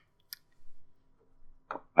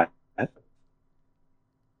 What?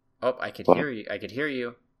 Oh, I could hear you. I could hear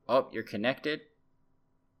you. Oh, you're connected?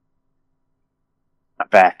 I'm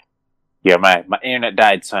back. Yeah, my internet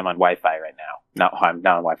died, so I'm on Wi-Fi right now. No, I'm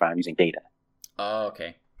not on Wi-Fi. I'm using data. Oh,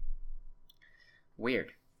 okay.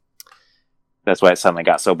 Weird. That's why it suddenly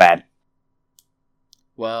got so bad.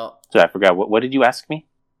 Well, So I forgot. What did you ask me?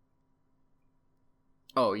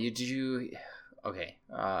 oh, okay.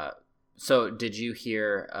 So did you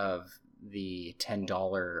hear of the $10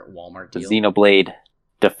 Walmart The deal? Xenoblade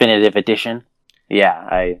Definitive Edition.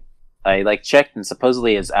 Yeah, I like checked and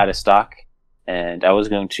supposedly is out of stock. And I was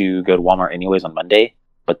going to go to Walmart anyways on Monday,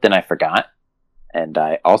 but then I forgot. And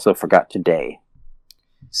I also forgot today.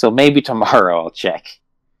 So maybe tomorrow I'll check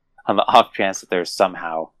on the off chance that there's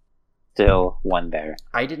somehow still one there.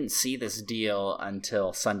 I didn't see this deal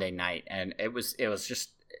until Sunday night, and it was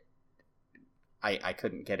just I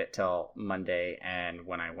couldn't get it till Monday, and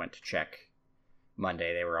when I went to check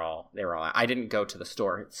Monday, they were all I didn't go to the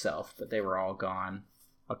store itself, but they were all gone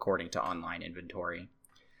according to online inventory.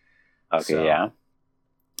 Okay, So, yeah.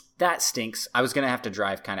 That stinks. I was going to have to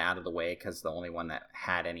drive kind of out of the way because the only one that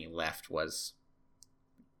had any left was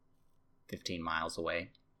 15 miles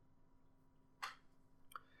away.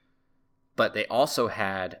 But they also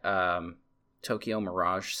had Tokyo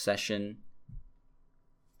Mirage Session,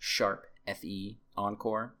 Sharp FE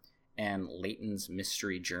Encore, and Layton's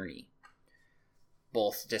Mystery Journey.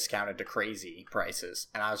 Both discounted to crazy prices.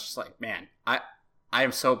 And I was just like, man, I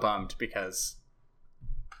am so bummed because,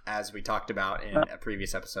 as we talked about in a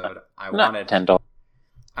previous episode, I wanted $10.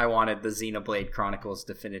 the Xenoblade Chronicles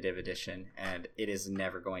Definitive Edition, and it is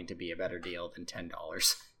never going to be a better deal than $10.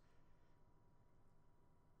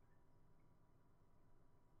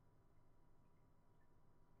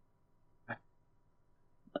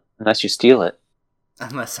 Unless you steal it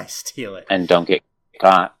Unless I steal it. and don't get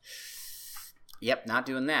caught. Yep, not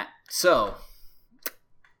doing that. So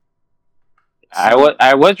I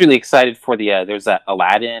was really excited for the there's that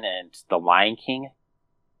Aladdin and the Lion King.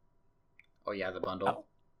 oh yeah, the bundle.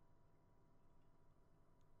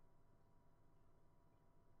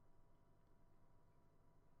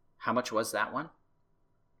 How much was that one?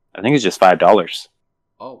 I think it's just $5.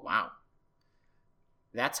 Oh wow.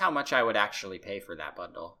 That's how much I would actually pay for that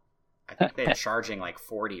bundle. I think they're charging like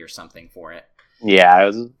 40 or something for it.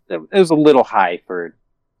 Yeah, it was a little high for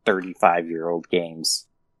 35-year-old games.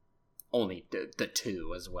 Only the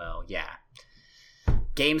two as well, yeah.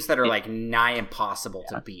 Games that are like nigh impossible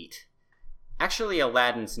to beat. Actually,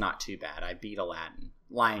 Aladdin's not too bad. I beat Aladdin.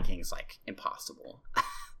 Lion King's like impossible.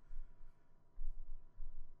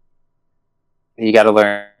 You got to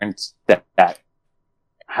learn that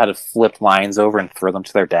how to flip lines over and throw them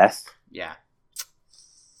to their death. Yeah.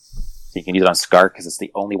 So you can use it on Scar because it's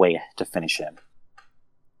the only way to finish him.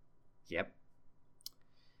 Yep.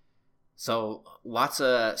 So lots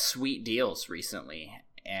of sweet deals recently,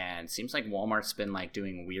 and seems like Walmart's been like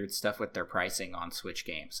doing weird stuff with their pricing on Switch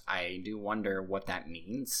games. I do wonder what that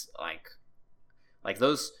means. Like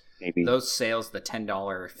those sales, the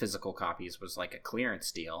 $10 physical copies was like a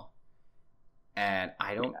clearance deal, and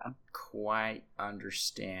I don't quite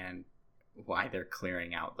understand why they're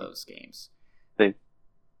clearing out those games. They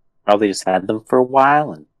probably just had them for a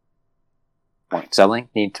while and weren't selling.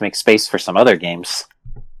 Need to make space for some other games.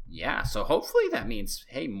 Yeah, so hopefully that means,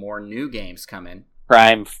 hey, more new games coming.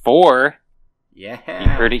 Prime 4. Yeah. You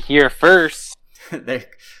heard it here first.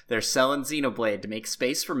 They're selling Xenoblade to make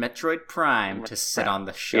space for Metroid Prime to sit on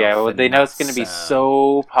the shelf. Yeah, well, they know it's going to be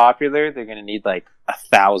so popular, they're going to need like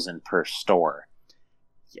 1,000 per store.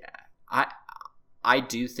 Yeah. I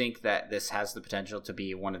do think that this has the potential to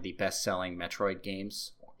be one of the best-selling Metroid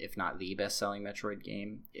games, if not the best-selling Metroid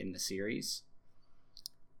game in the series.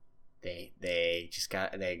 They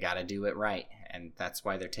got to do it right, and that's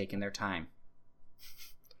why they're taking their time.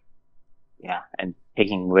 Yeah, and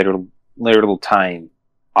taking literal time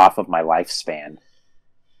off of my lifespan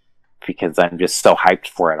because I'm just so hyped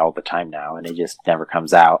for it all the time now, and it just never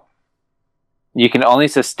comes out. You can only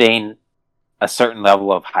sustain a certain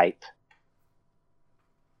level of hype.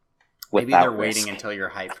 Maybe they're waiting until your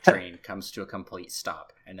hype train comes to a complete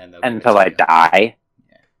stop, and then they'll until I die.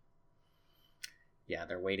 Yeah,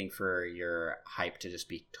 they're waiting for your hype to just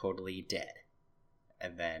be totally dead.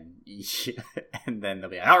 And then and then they'll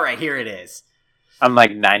be like, all right, here it is. I'm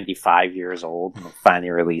like 95 years old and we'll finally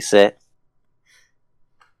release it.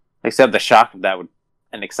 Except the shock of that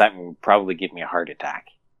and excitement would probably give me a heart attack.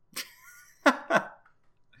 That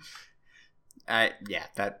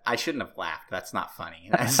I shouldn't have laughed. That's not funny.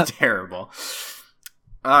 That's terrible.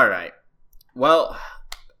 All right. Well,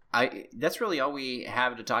 that's really all we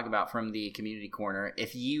have to talk about from the community corner.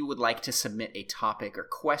 If you would like to submit a topic or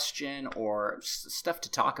question or stuff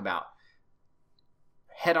to talk about,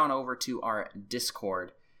 head on over to our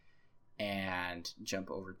Discord and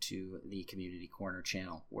jump over to the community corner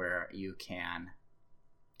channel where you can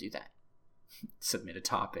do that. Submit a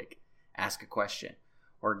topic, ask a question,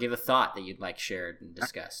 or give a thought that you'd like shared and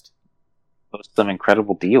discussed. Post some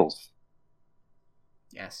incredible deals.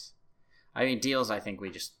 Yes. I mean, deals I think we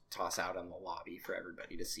just toss out in the lobby for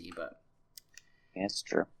everybody to see, but... Yeah, it's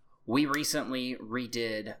true. We recently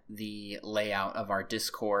redid the layout of our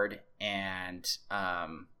Discord and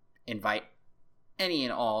invite any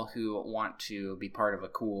and all who want to be part of a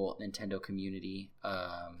cool Nintendo community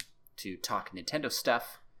to talk Nintendo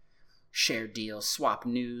stuff, share deals, swap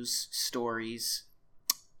news, stories.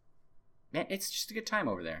 Man, it's just a good time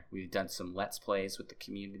over there. We've done some Let's Plays with the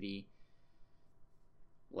community.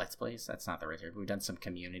 Let's Plays? That's not the right term. We've done some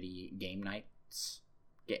community game nights.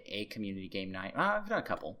 A community game night. I've done a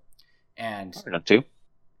couple. And I've done two.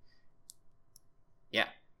 Yeah.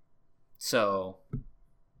 So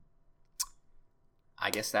I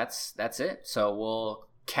guess that's it. So we'll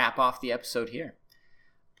cap off the episode here.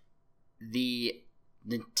 The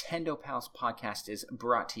Nintendo Pals podcast is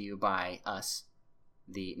brought to you by us,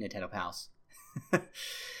 the Nintendo Pals.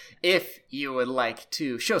 If you would like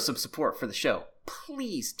to show some support for the show,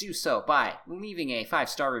 please do so by leaving a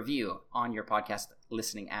 5-star review on your podcast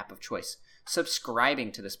listening app of choice,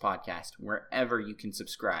 subscribing to this podcast wherever you can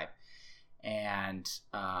subscribe, and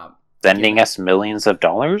sending us millions of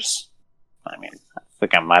dollars. I mean, I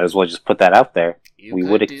think I might as well just put that out there. We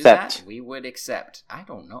would accept. That. We would accept. I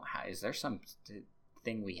don't know. Is there some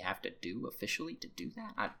thing we have to do officially to do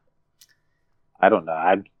that? I don't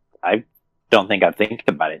know. I don't think I'd think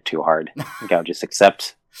about it too hard. I think I'll just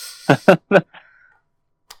accept.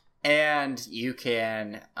 And you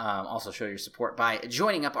can also show your support by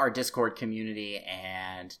joining up our Discord community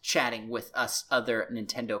and chatting with us other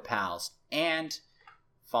Nintendo pals and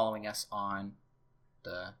following us on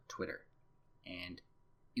the Twitter and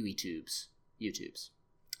YouTubes.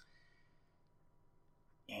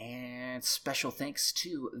 And special thanks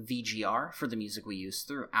to VGR for the music we use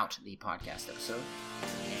throughout the podcast episode.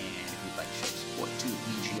 And if you'd like to show support to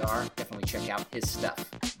VGR, definitely check out his stuff.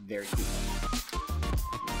 Very cool.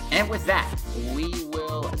 And with that, we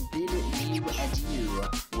will bid you adieu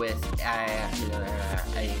with a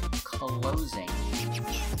closing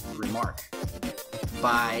remark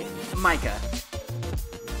by Micah.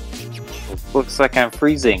 Looks like I'm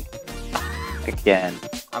freezing again.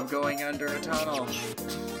 I'm going under a tunnel.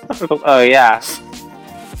 Oh yeah.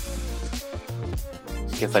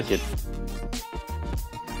 Guess I should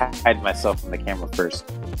hide myself from the camera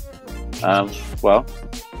first. Well,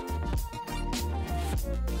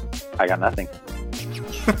 I got nothing.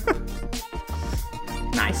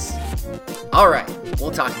 Nice. All right,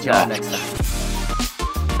 we'll talk to y'all next time.